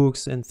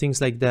notebooks and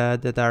things like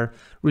that that are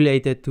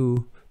related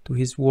to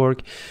his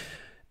work,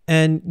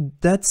 and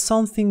that's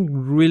something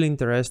really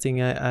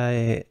interesting.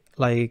 I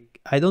like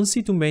I don't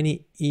see too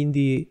many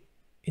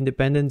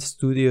independent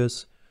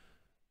studios,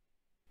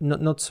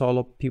 not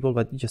solo people,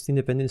 but just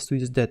independent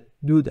studios that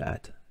do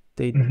that.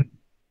 They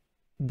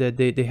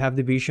have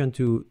the vision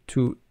to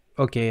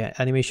okay,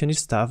 animation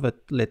is tough, but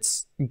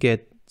let's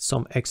get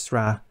some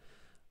extra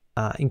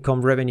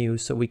income revenue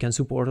so we can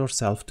support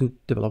ourselves to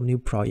develop new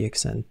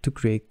projects and to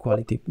create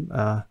quality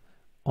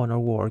on our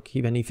work,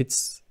 even if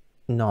it's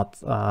not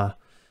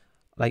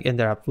like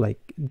end up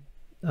like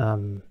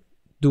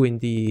doing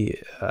the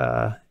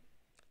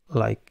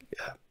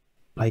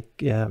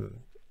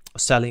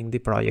selling the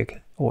project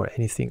or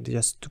anything,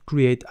 just to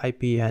create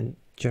IP and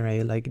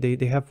generate. Like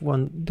they have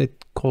one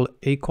that called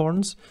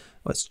Acorns.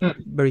 It's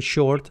very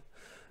short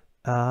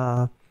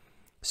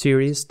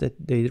series that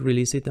they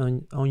release it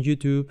on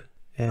YouTube,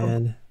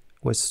 and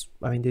was,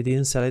 I mean, they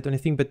didn't sell it or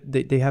anything, but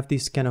they have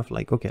this kind of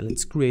like, okay,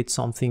 let's create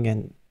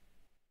something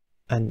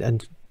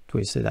and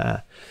twist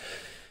it.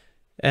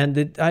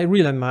 And I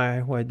really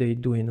admire what they're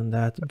doing on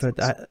that. But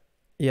awesome.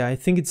 I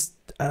think it's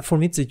for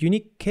me it's a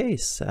unique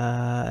case.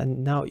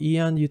 And now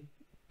Ian, you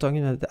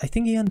talking about, I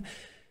think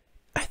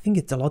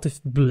it's a lot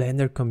of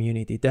Blender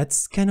community.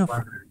 That's kind of,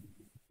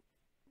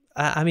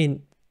 I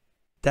mean,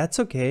 that's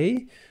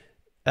okay.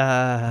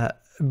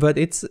 But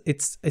it's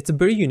a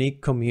very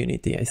unique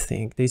community. I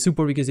think they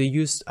support because they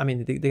use, I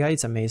mean, the guy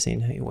is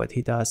amazing in what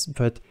he does,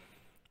 but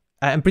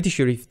I'm pretty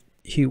sure if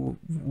he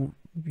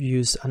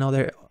use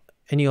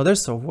any other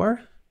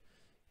software,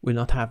 will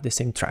not have the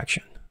same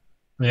traction.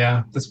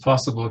 Yeah, that's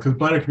possible because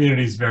Blender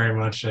community is very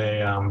much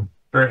a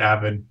very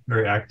avid,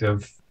 very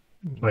active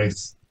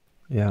place.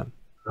 Yeah.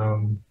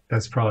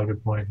 That's probably a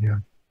good point. Yeah.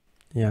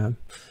 Yeah,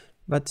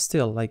 but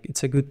still, like,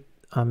 it's a good,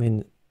 I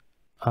mean,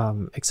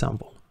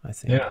 example, I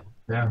think. Yeah.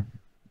 Yeah.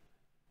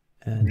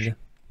 And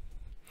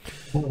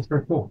well, that's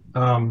very cool.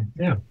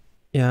 Yeah.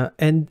 Yeah,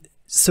 and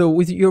so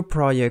with your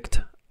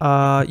project,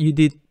 you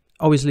did,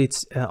 obviously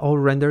it's all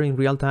render in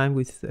real time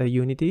with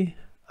Unity.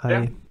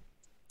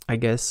 I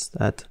guess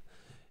that.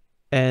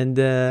 And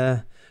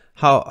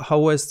how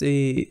was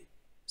the?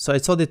 So I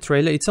saw the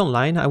trailer. It's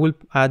online. I will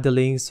add the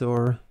links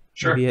or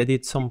maybe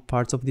edit some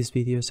parts of this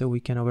video so we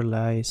can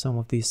overlay some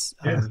of these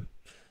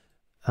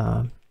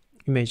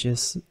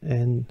images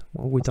and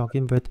what we're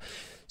talking. But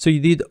so you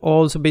did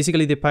also,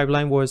 basically the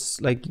pipeline was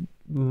like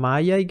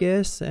Maya, I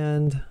guess,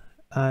 and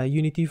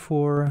Unity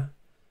for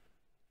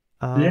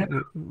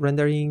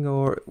rendering,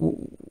 or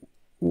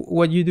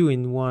what you do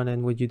in one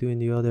and what you do in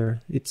the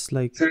other. It's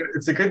like,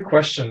 it's a good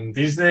question.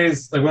 These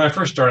days, like when I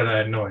first started, I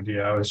had no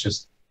idea. I was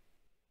just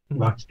Mhm.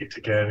 lucky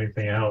to get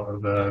anything out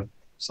of the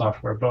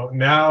software. But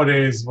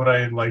nowadays, what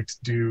I like to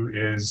do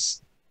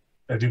is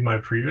I do my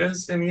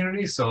previs in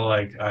Unity. So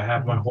like I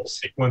have my Mhm. whole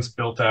sequence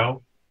built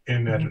out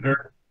in Mhm.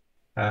 editor,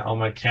 on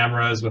my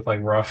cameras with like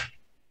rough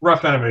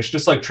animation,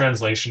 just like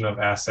translation of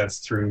assets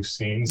through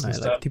scenes and I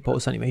like stuff.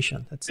 T-pose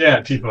animation. That's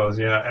Yeah, T-pose,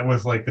 yeah, and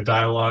with like the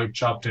dialogue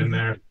chopped in Mhm.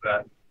 there so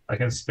that I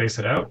can space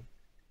it out.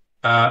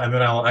 And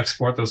then I'll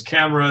export those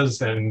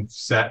cameras and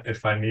set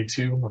if I need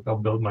to. Like I'll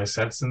build my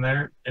sets in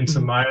there into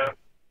Mhm. Maya,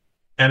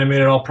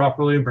 animate it all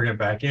properly, bring it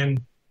back in.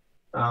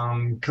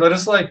 Because I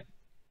just like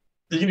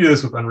you can do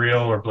this with Unreal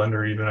or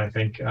Blender even. I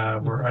think where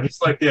Mhm. I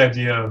just like the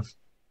idea of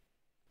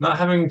not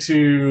having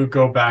to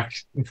go back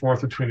and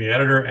forth between the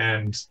editor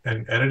and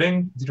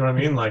editing. Do you know what I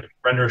mean? Mhm. Like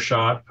render a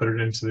shot, put it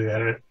into the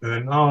edit, and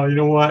then oh, you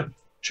know what?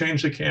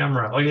 Change the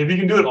camera. Like if you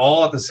can do it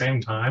all at the same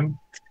time,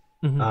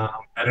 Mhm.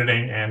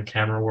 editing and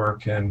camera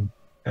work and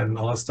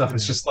all that stuff,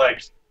 it's Yeah. just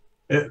like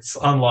it's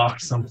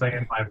unlocked something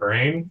in my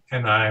brain,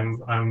 and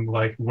I'm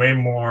like way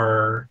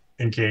more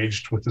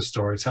engaged with the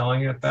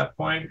storytelling at that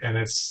point, and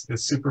it's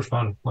super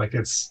fun. Like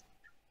it's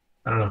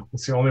I don't know,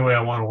 it's the only way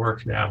I want to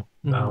work now.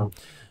 Mhm.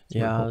 It's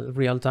really Yeah, cool.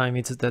 real time.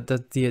 It's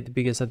that's the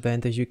biggest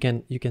advantage. You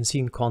can see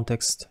in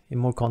context, in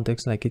more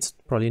context. Like it's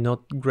probably not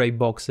gray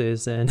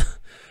boxes, and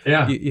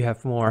Yeah. you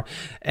have more.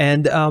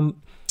 And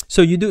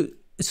so you do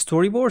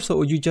storyboards,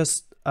 or you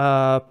just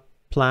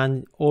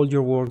plan all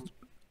your work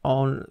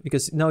on,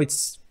 because now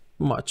it's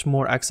much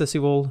more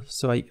accessible.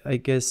 So I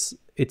guess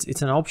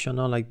it's an option.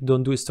 No? Like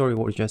don't do a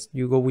storyboard. Just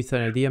you go with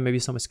an idea, maybe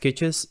some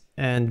sketches,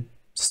 and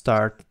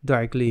start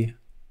directly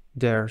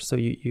there. So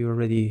you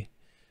already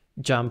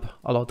jump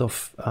a lot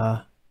of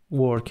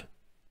work.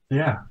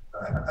 Yeah,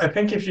 I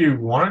think if you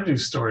want to do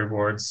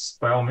storyboards,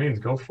 by all means,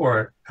 go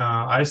for it.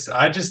 I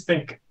just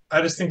think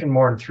in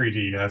more in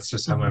 3D. That's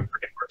just how my Hmm.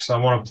 brain works. So I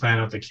want to plan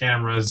out the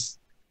cameras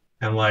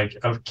and like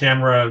a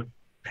camera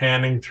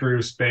panning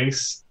through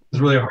space is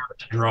Hmm. really hard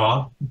to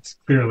draw. It's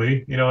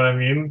clearly, you know what I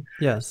mean?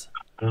 Yes.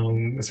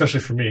 Especially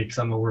for me because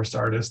I'm the worst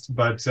artist.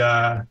 But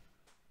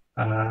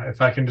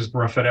if I can just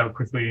rough it out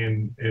quickly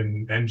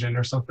in Engine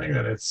or something,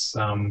 that it's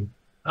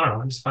I don't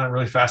know. I just find it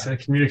really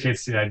fascinating. It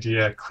communicates the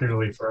idea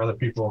clearly for other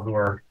people who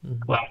are Hmm.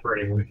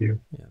 collaborating with you.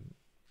 Yeah.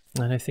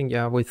 And I think,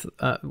 yeah, with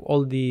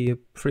all the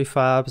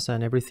prefabs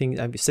and everything,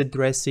 set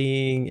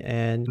dressing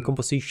and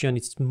composition,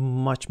 it's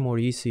much more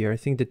easier. I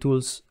think the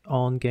tools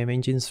on game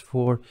engines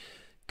for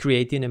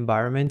creating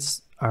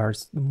environments are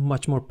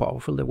much more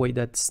powerful. The way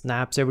that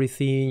snaps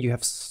everything, you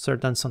have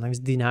certain sometimes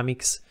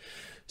dynamics,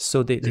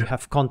 so they Yeah,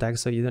 have contact,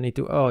 so you don't need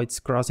to, oh, it's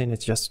crossing,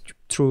 it's just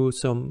through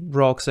some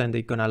rocks and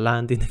they're gonna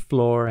land in the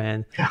floor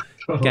and yeah,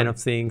 kind totally. of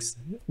things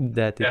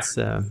that Yeah, it's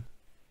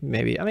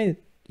maybe, I mean,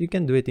 you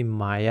can do it in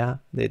Maya.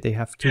 They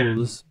have yeah,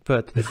 tools,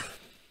 but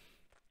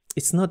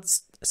it's not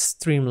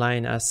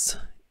streamlined as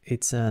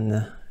it's in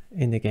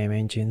the game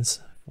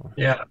engines.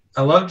 yeah.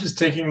 I love just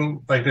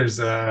taking like there's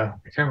I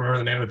can't remember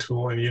the name of the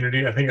tool in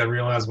Unity. I think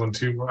Unreal has one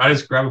too. Where I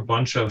just grab a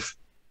bunch of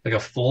like a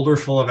folder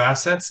full of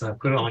assets and I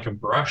put it on like a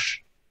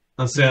brush.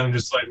 Let's say Mm. I'm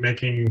just like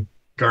making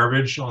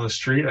garbage on the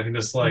street. I can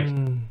just like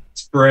Mm.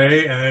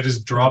 spray and it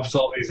just Yeah. drops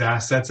all these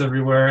assets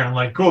everywhere. And I'm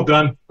like, cool,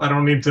 done. I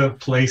don't need to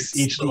place It's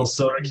each little the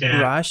soda can.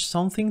 brush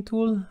something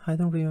tool. I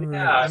don't remember.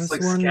 Yeah, It it's was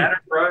like one.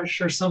 scatter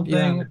brush or Yeah.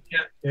 something. Yeah,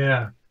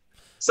 yeah.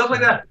 Stuff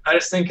like Yeah. that. I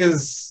just think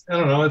is I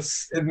don't know.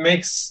 It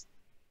makes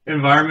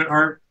environment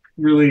art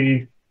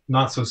really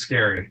not so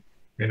scary.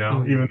 You know,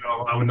 Mm. even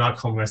though I would not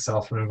call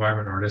myself an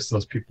environment artist,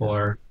 those people Yeah.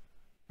 are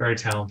very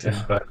talented.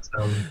 Yeah. But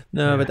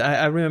No, yeah, but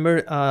I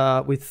remember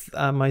with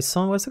my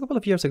son, was a couple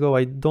of years ago,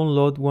 I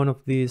download one of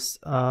these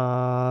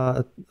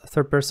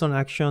third person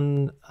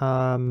action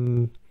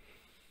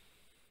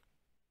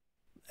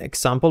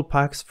example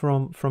packs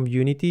from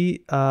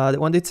Unity. The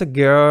one that's a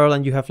girl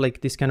and you have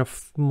like this kind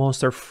of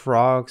monster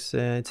frogs.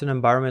 It's an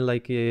environment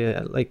like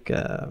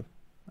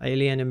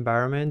alien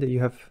environment that you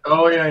have.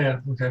 oh yeah, yeah,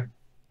 okay,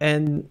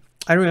 And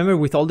I remember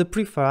with all the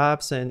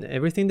prefabs and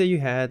everything that you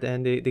had,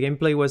 and the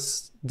gameplay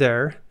was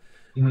there.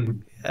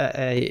 Mhm.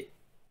 I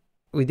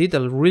we did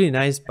a really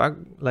nice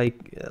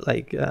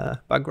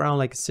background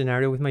like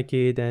scenario with my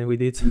kid, and we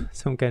did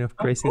some kind of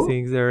Oh, crazy cool.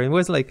 things there. It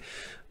was like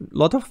a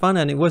lot of fun,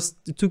 and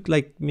it took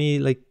like me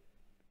like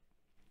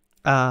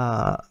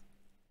uh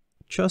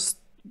just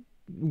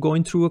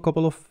going through a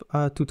couple of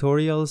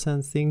tutorials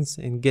and things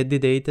and get the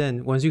data,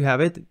 and once you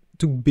have it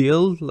to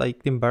build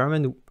like the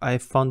environment, I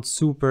found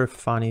super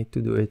funny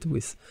to do it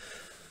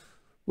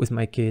with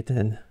my kid.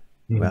 And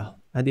Mhm. well,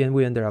 at the end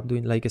we ended up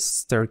doing like a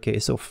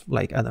staircase of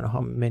like I don't know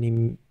how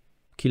many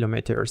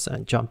kilometers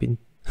and jumping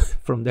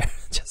from there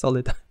just all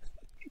the time.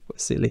 It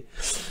was silly,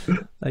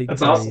 like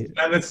That's awesome,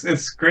 very. and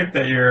it's great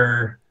that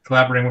you're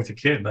collaborating with your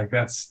kid. Like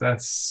that's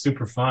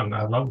super fun.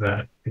 I love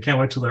that. I can't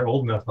wait till they're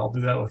old enough. I'll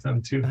do that with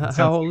them too. It How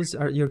sounds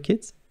old are your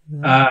kids?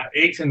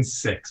 8 and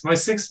 6. My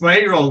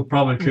 8-year-old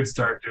probably Mm. could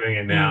start doing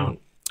it now. Mm.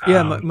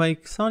 Yeah, Um, my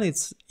son,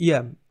 it's,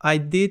 yeah, I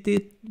did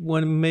it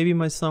when maybe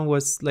my son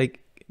was like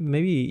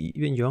maybe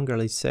even younger,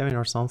 like 7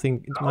 or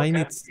something. Mine,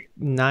 okay. it's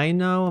 9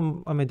 now,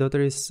 and my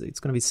daughter is, it's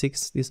gonna be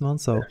 6 this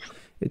month, so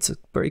it's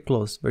very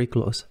close, very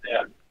close.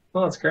 Yeah.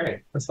 Well, that's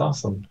great. That's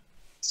awesome.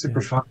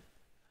 Super Yeah. fun.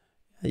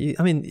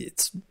 I mean,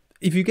 it's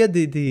if you get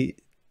the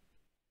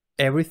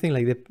everything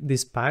like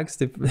these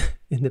packs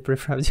in the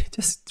prefab, you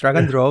just drag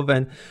and drop,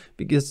 and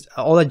because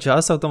all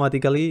adjusts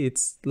automatically,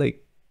 it's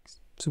like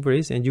super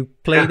easy, and you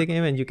play the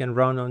game and you can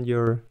run on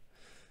your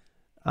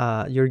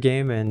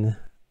game, and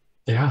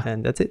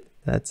that's it.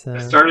 That's I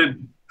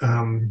started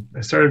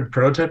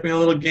prototyping a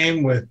little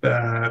game with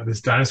this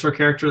dinosaur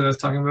character that I was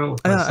talking about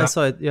with my son. I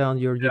saw it on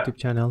your YouTube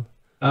channel.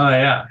 Oh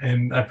yeah,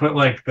 and I put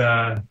like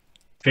the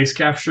face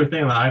capture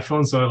thing on the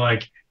iPhone, so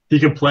like he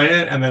could play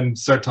it and then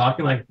start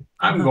talking like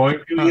I'm going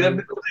to eat a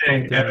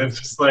building, and it's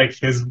just like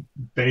his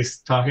face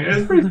talking.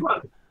 It's pretty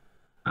fun.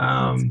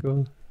 That's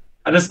cool.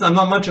 I'm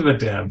not much of a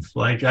dev.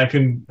 Like I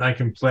can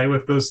play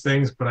with those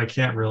things, but I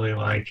can't really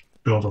like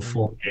build a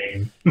full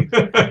game.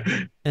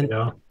 And you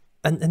know?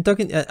 and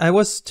talking, I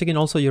was checking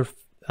also your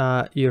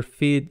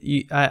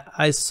feed.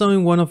 I saw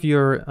in one of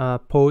your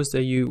posts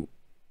that you,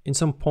 in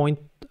some point,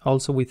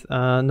 also with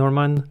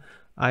Norman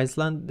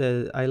Island,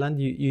 the island,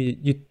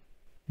 you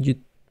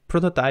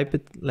prototype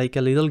it like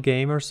a little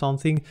game or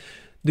something.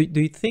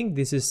 Do you think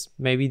this is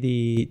maybe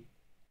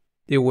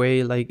the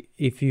way, like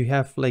if you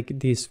have like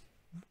this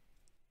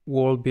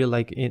world built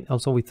like in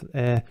also with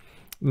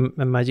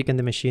Magic and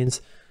the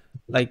Machines,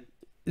 like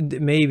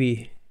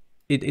maybe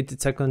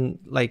it's a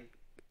like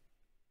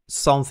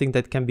something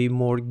that can be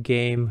more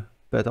game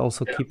but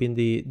also keeping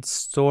the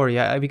story,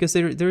 because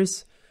there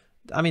is,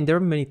 I mean, there are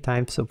many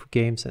types of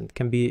games and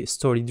can be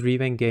story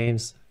driven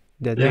games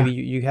that maybe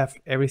you have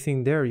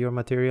everything there, your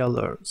material,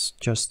 or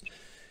just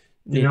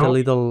need a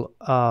little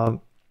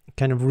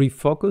kind of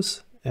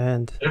refocus,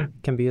 and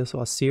can be also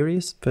a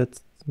series,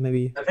 but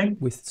maybe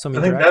with some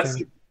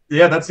interaction.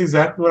 That's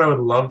exactly what I would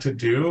love to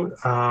do.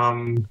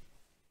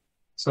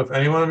 So if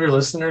any one of your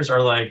listeners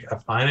are like a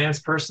finance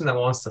person that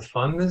wants to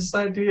fund this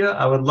idea,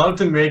 I would love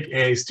to make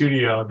a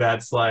studio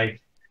that's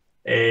like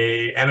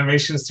a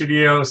animation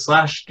studio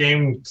 /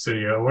 game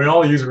studio. We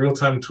all use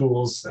real-time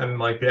tools, and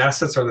like the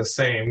assets are the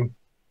same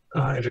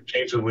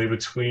interchangeably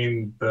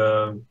between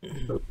the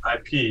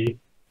IP,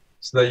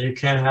 so that you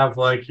can have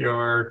like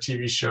your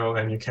TV show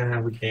and you can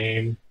have a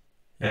game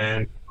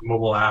and a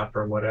mobile app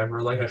or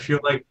whatever. Like I feel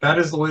like that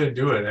is the way to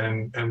do it,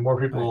 and more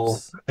people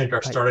I think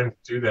are starting to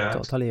do that.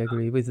 Totally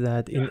agree with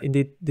that.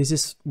 Indeed, this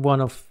is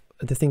one of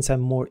the things I'm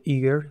more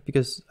eager,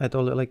 because I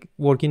told you, like,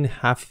 working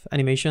half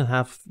animation,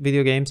 half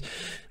video games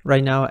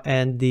right now,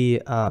 and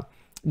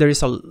there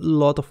is a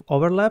lot of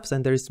overlaps,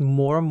 and there is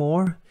more and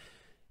more.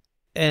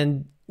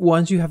 And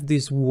once you have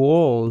this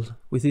world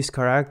with these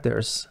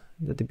characters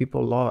that the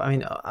people love, I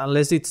mean,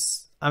 unless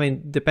it's, I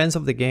mean, depends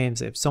of the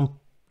games. If some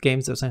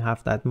games doesn't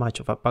have that much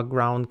of a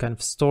background kind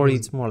of story,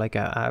 it's more like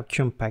a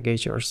action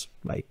package or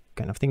like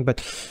kind of thing.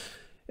 But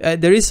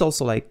there is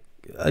also like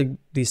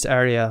this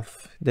area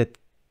that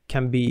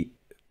can be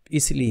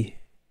easily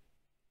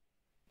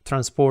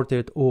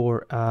transported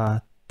or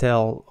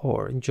tell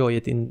or enjoy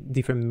it in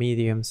different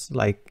mediums,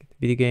 like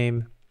video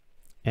game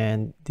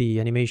and the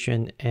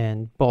animation,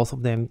 and both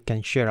of them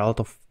can share a lot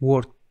of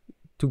work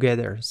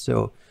together.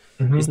 So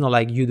it's not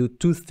like you do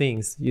two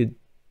things, you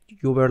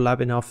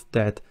overlap enough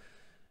that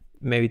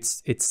maybe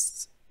it's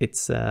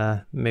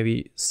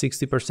maybe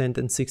 60%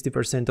 and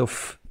 60%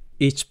 of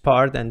each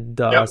part, and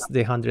does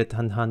the 100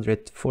 and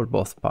 100 for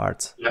both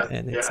parts.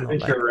 And it's not, I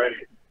think, like, you're right.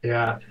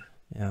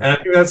 And I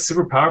think that's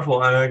super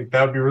powerful, and I think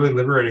that would be really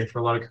liberating for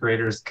a lot of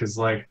creators, because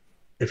like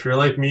if you're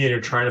like me and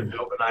you're trying to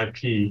build an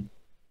IP,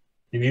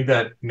 you need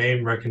that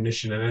name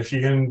recognition. And if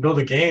you can build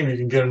a game, you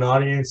can get an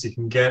audience, you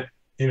can get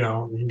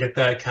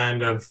that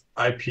kind of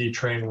IP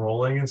train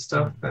rolling and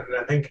stuff. And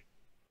I think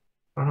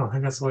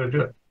that's the way to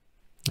do it.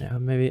 Yeah,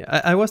 maybe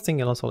I was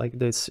thinking also like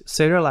this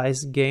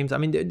serialized games. I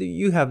mean,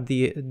 you have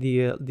the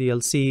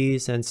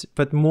DLCs,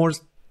 but more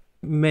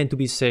meant to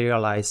be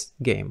serialized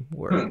game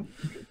where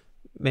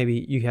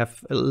maybe you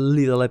have a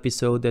little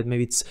episode that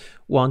maybe it's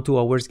 1-2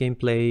 hours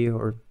gameplay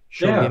or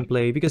short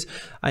gameplay. Because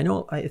I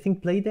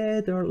think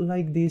Playdead or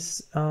like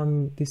this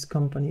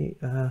company,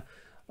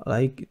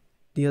 like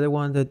the other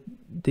one that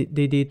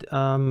they did,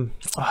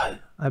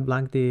 I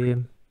blanked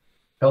the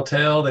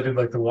Telltale. They did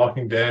like The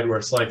Walking Dead, where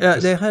it's like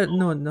they had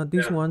not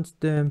these ones.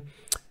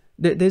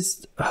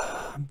 There's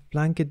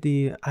blanket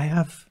the I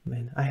have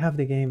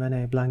the game and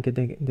I blanket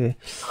the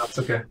that's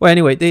okay. Well,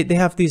 anyway, they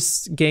have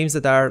these games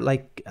that are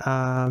like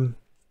 5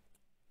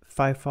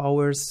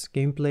 hours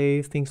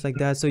gameplay, things like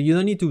that. So you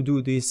don't need to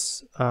do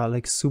this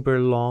like super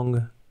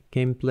long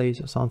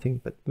gameplays or something,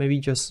 but maybe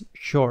just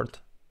short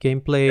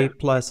gameplay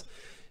plus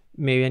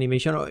maybe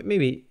animation, or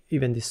maybe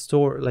even the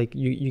story. Like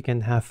you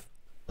can have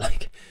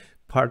like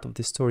part of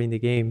the story in the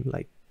game,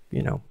 like,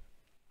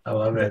 I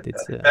love it.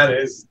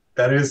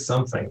 That is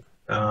something.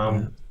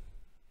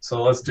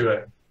 So let's do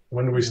it.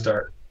 When do we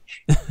start?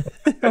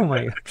 Oh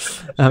my god,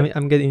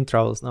 I'm getting in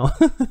troubles now.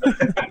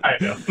 I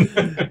know.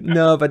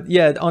 No, but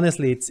yeah,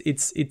 honestly,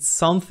 it's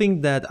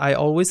something that I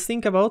always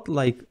think about,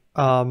 like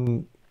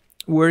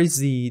where is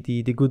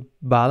the good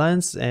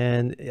balance.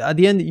 And at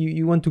the end,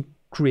 you want to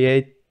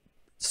create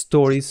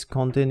stories,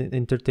 content,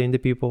 entertain the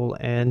people,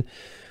 and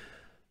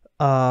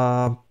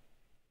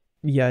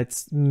yeah,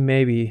 it's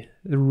maybe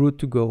the route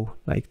to go,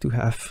 like to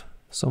have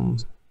some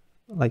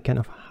like kind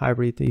of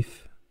hybrid,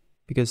 if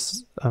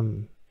because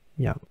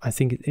yeah, I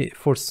think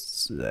for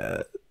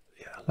yeah,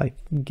 like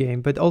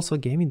game, but also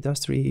game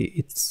industry,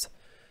 it's,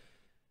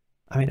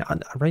 I mean,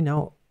 right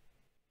now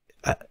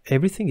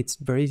everything, it's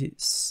very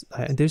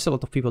there's a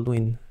lot of people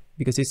doing,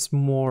 because it's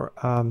more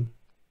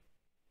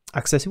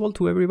accessible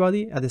to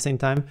everybody. At the same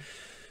time,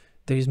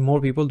 there is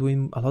more people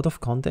doing a lot of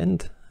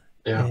content.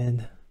 Yeah,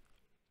 and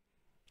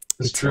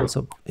it's true.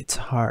 also, it's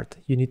hard.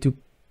 You need to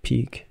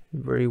pick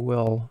very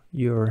well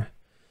your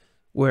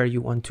where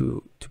you want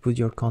to put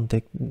your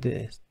content,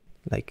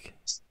 like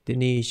the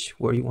niche,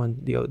 where you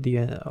want the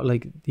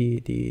like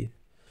the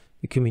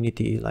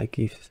community. Like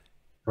if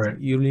Right.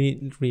 you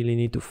really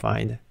need to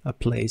find a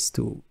place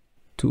to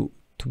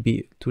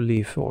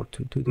live, or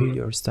to do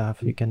your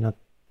stuff. You cannot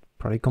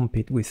probably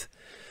compete with,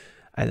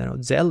 I don't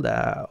know,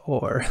 Zelda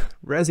or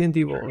Resident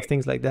Evil or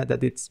things like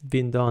that it's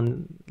been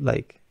done,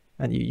 like,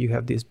 and you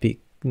have these big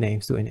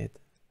names doing it.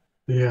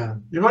 Yeah,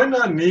 you might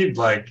not need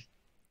like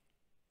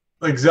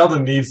Zelda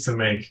needs to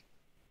make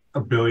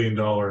 $1 billion in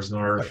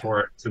order for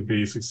it to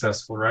be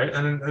successful, right?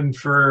 And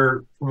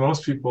for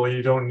most people,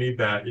 you don't need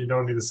that. You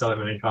don't need to sell that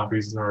many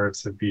copies in order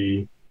to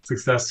be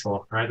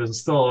successful, right?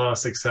 There's still a lot of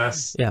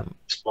success. Yeah,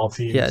 Small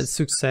teams. yeah,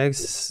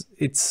 success.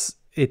 It's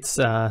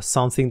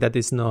something that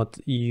is not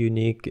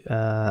unique,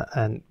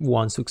 and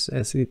one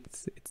success.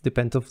 It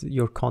depends of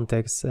your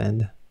context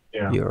and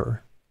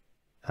your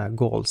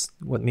goals.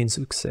 What means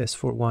success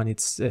for one,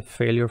 it's a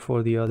failure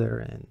for the other,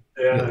 and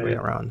the other way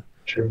around.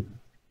 True.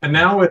 And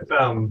now with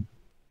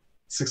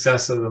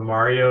success of the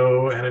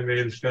Mario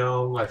animated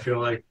film, I feel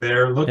like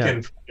they're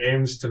looking for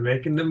games to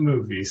make into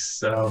movies.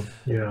 So,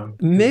 you know,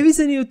 maybe it's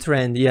a new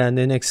trend, in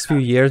the next few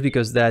years,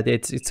 because that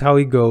it's how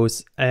it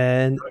goes.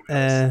 And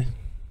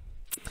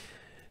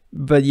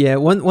but yeah,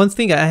 one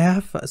thing I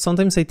have,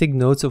 sometimes I take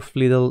notes of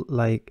little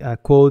like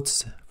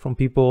quotes from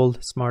people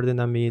smarter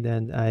than me,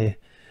 and I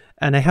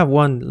have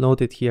one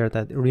noted here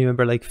that,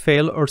 remember, like,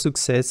 fail or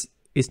success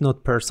is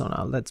not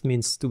personal. That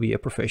means to be a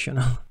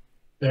professional.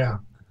 Yeah,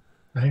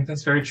 I think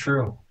that's very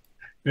true.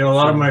 You know, a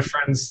lot of my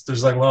friends,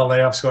 there's like a lot of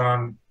layoffs going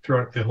on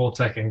throughout the whole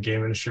tech and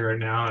game industry right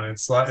now, and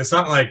it's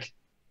not like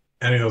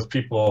any of those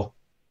people.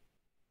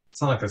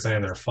 It's not like that's any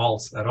of their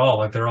faults at all.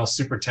 Like, they're all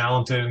super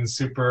talented and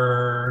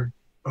super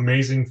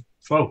amazing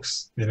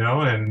folks, you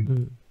know,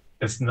 and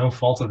it's no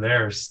fault of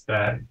theirs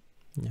that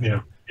you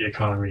know the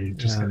economy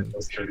just kind of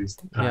goes through these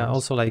times. Yeah,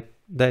 also, like,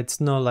 that's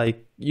not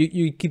like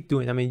you keep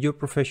doing. I mean, you're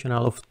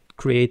professional of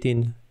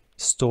creating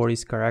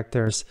stories,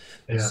 characters.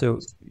 So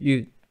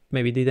you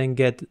maybe didn't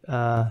get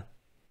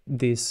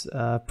this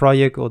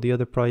project or the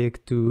other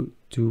project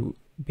to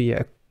be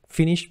a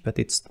finish, but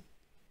it's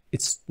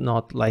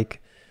not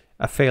like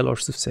a fail or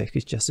success.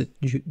 It's just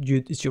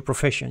it's your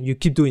profession. You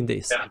keep doing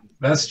this. Yeah,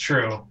 that's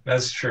true.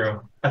 That's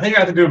true. I think I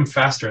have to do them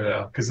faster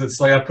though, because it's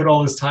like I put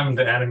all this time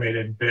into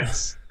animated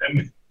bits,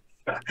 and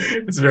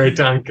it's very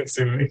time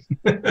consuming.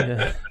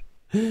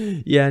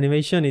 Yeah,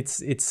 animation.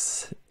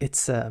 It's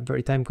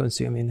very time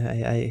consuming.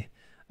 I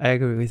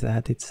agree with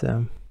that. It's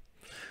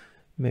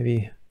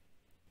maybe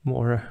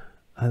more,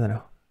 I don't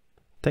know.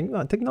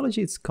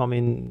 Technology is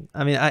coming.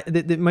 I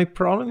mean, my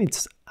problem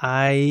is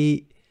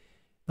I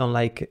don't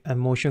like a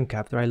motion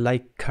capture. I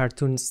like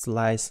cartoon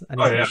stylized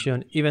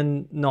animation,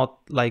 even not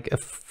like a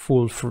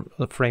full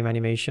frame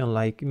animation,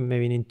 like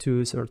maybe in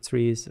 2s or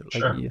 3s.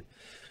 Like,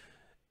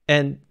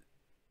 and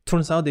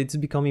turns out it's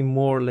becoming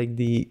more like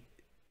the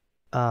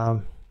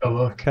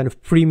kind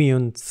of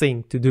premium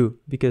thing to do,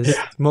 because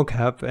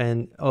mocap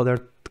and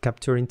other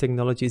capturing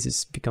technologies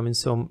is becoming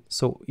so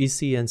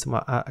easy and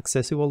so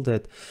accessible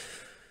that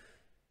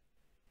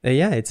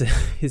it's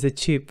a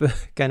cheap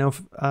kind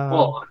of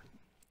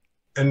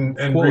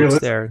and quotes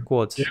there,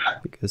 quotes,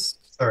 because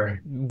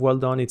well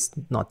done, it's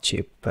not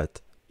cheap,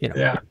 but you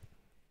know.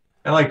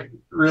 And like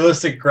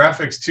realistic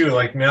graphics too,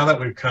 like now that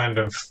we've kind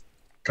of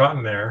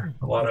gotten there,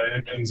 a lot of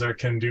engines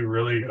can do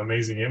really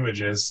amazing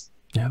images.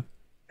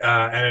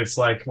 And it's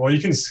like, well,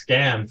 you can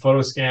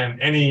photo scan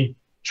any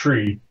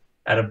tree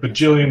at a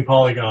bajillion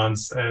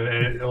polygons,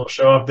 and it'll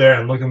show up there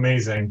and look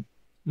amazing.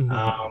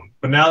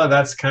 But now that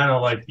that's kind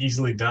of like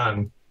easily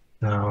done,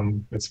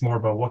 it's more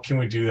about what can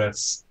we do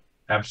that's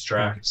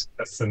abstract.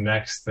 That's the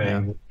next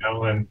thing, you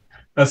know, and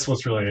that's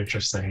what's really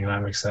interesting. And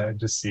I'm excited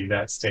to see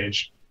that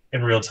stage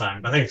in real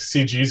time. I think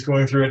CG is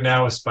going through it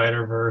now with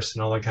Spider-Verse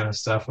and all that kind of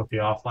stuff with the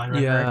offline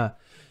rendering.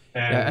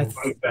 And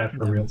that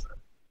for real time.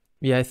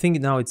 Yeah, I think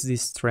now it's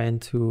this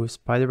trend to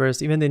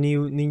Spider-Verse, even the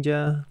new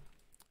Ninja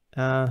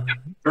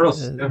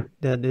Turtles, the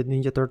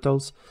Ninja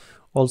Turtles.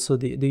 Also,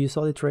 do you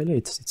saw the trailer?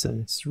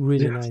 It's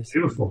really nice. It's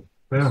beautiful.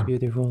 It's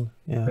beautiful.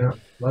 Yeah,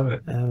 love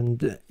it.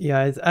 And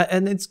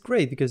and it's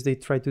great because they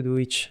try to do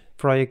each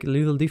project a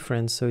little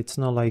different. So it's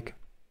not like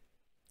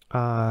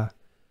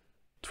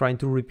trying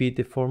to repeat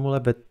the formula,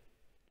 but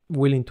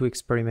willing to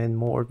experiment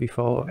more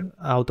before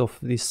out of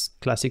this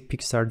classic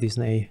Pixar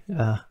Disney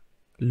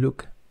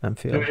look. and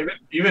Yeah, feel.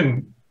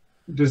 even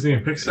Disney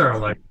and Pixar,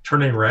 like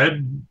Turning Red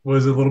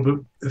was a little bit,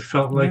 it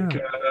felt like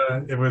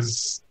Yeah. it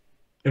was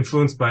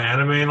influenced by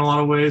anime in a lot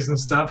of ways and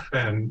stuff,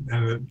 and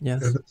it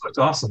Yes. looked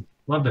awesome.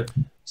 Loved it.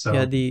 Yeah,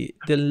 So the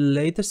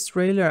latest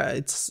trailer,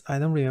 it's I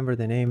don't remember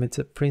the name. It's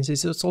a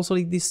princess. It's also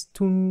like this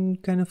toon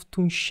kind of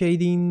toon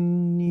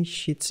shading.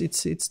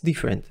 It's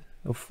different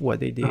of what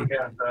they oh, did.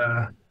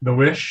 yeah, the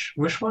Wish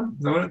one,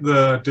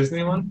 the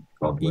Disney one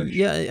called Wish.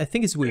 Yeah, I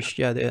think it's Wish.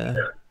 Yeah, Yeah,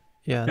 yeah,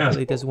 yeah, the it's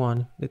latest cool.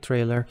 one, the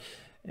trailer.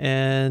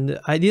 And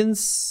I didn't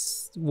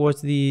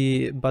watch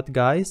the Bad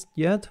Guys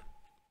yet,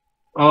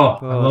 Oh,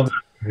 I love but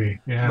that movie.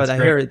 Yeah, it's I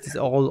great. heard it's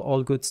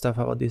all good stuff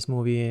about this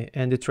movie,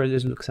 and the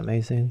trailers looks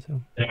amazing.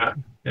 So Yeah,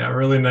 yeah,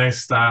 really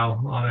nice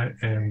style on it.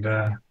 And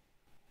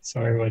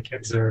sorry, my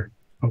kids are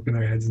poking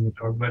their heads in the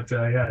door, but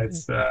yeah,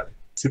 it's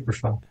super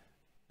fun.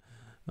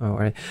 all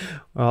right,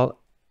 well,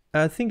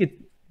 I think it's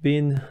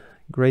been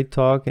great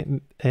talk,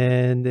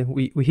 and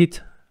we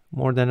hit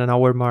more than an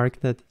hour mark.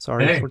 That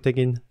sorry Hey, for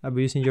taking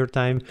abusing your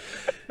time,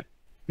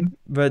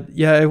 but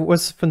yeah, it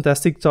was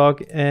fantastic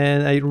talk,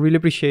 and I really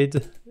appreciate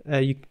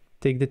you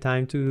take the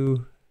time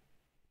to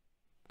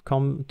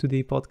come to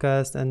the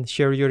podcast and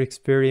share your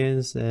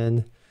experience.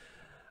 And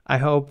I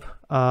hope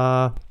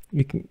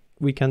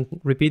we can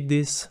repeat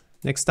this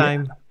next yeah,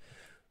 time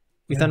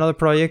with yeah, another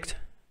project,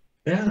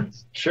 yeah,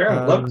 sure.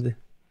 I'd love to.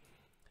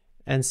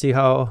 and see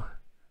how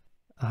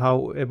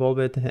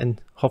evolved,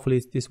 and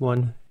hopefully this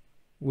one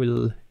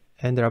will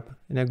end up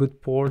in a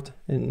good port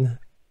in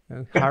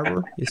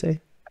harbor. You say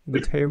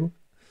good harbor.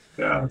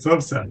 Yeah, it's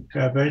upset.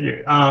 Yeah, thank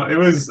you. It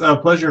was a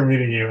pleasure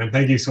meeting you, and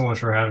thank you so much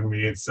for having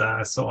me. It's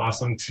so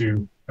awesome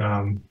to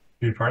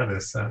be part of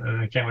this,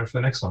 and I can't wait for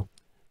the next one.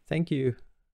 Thank you.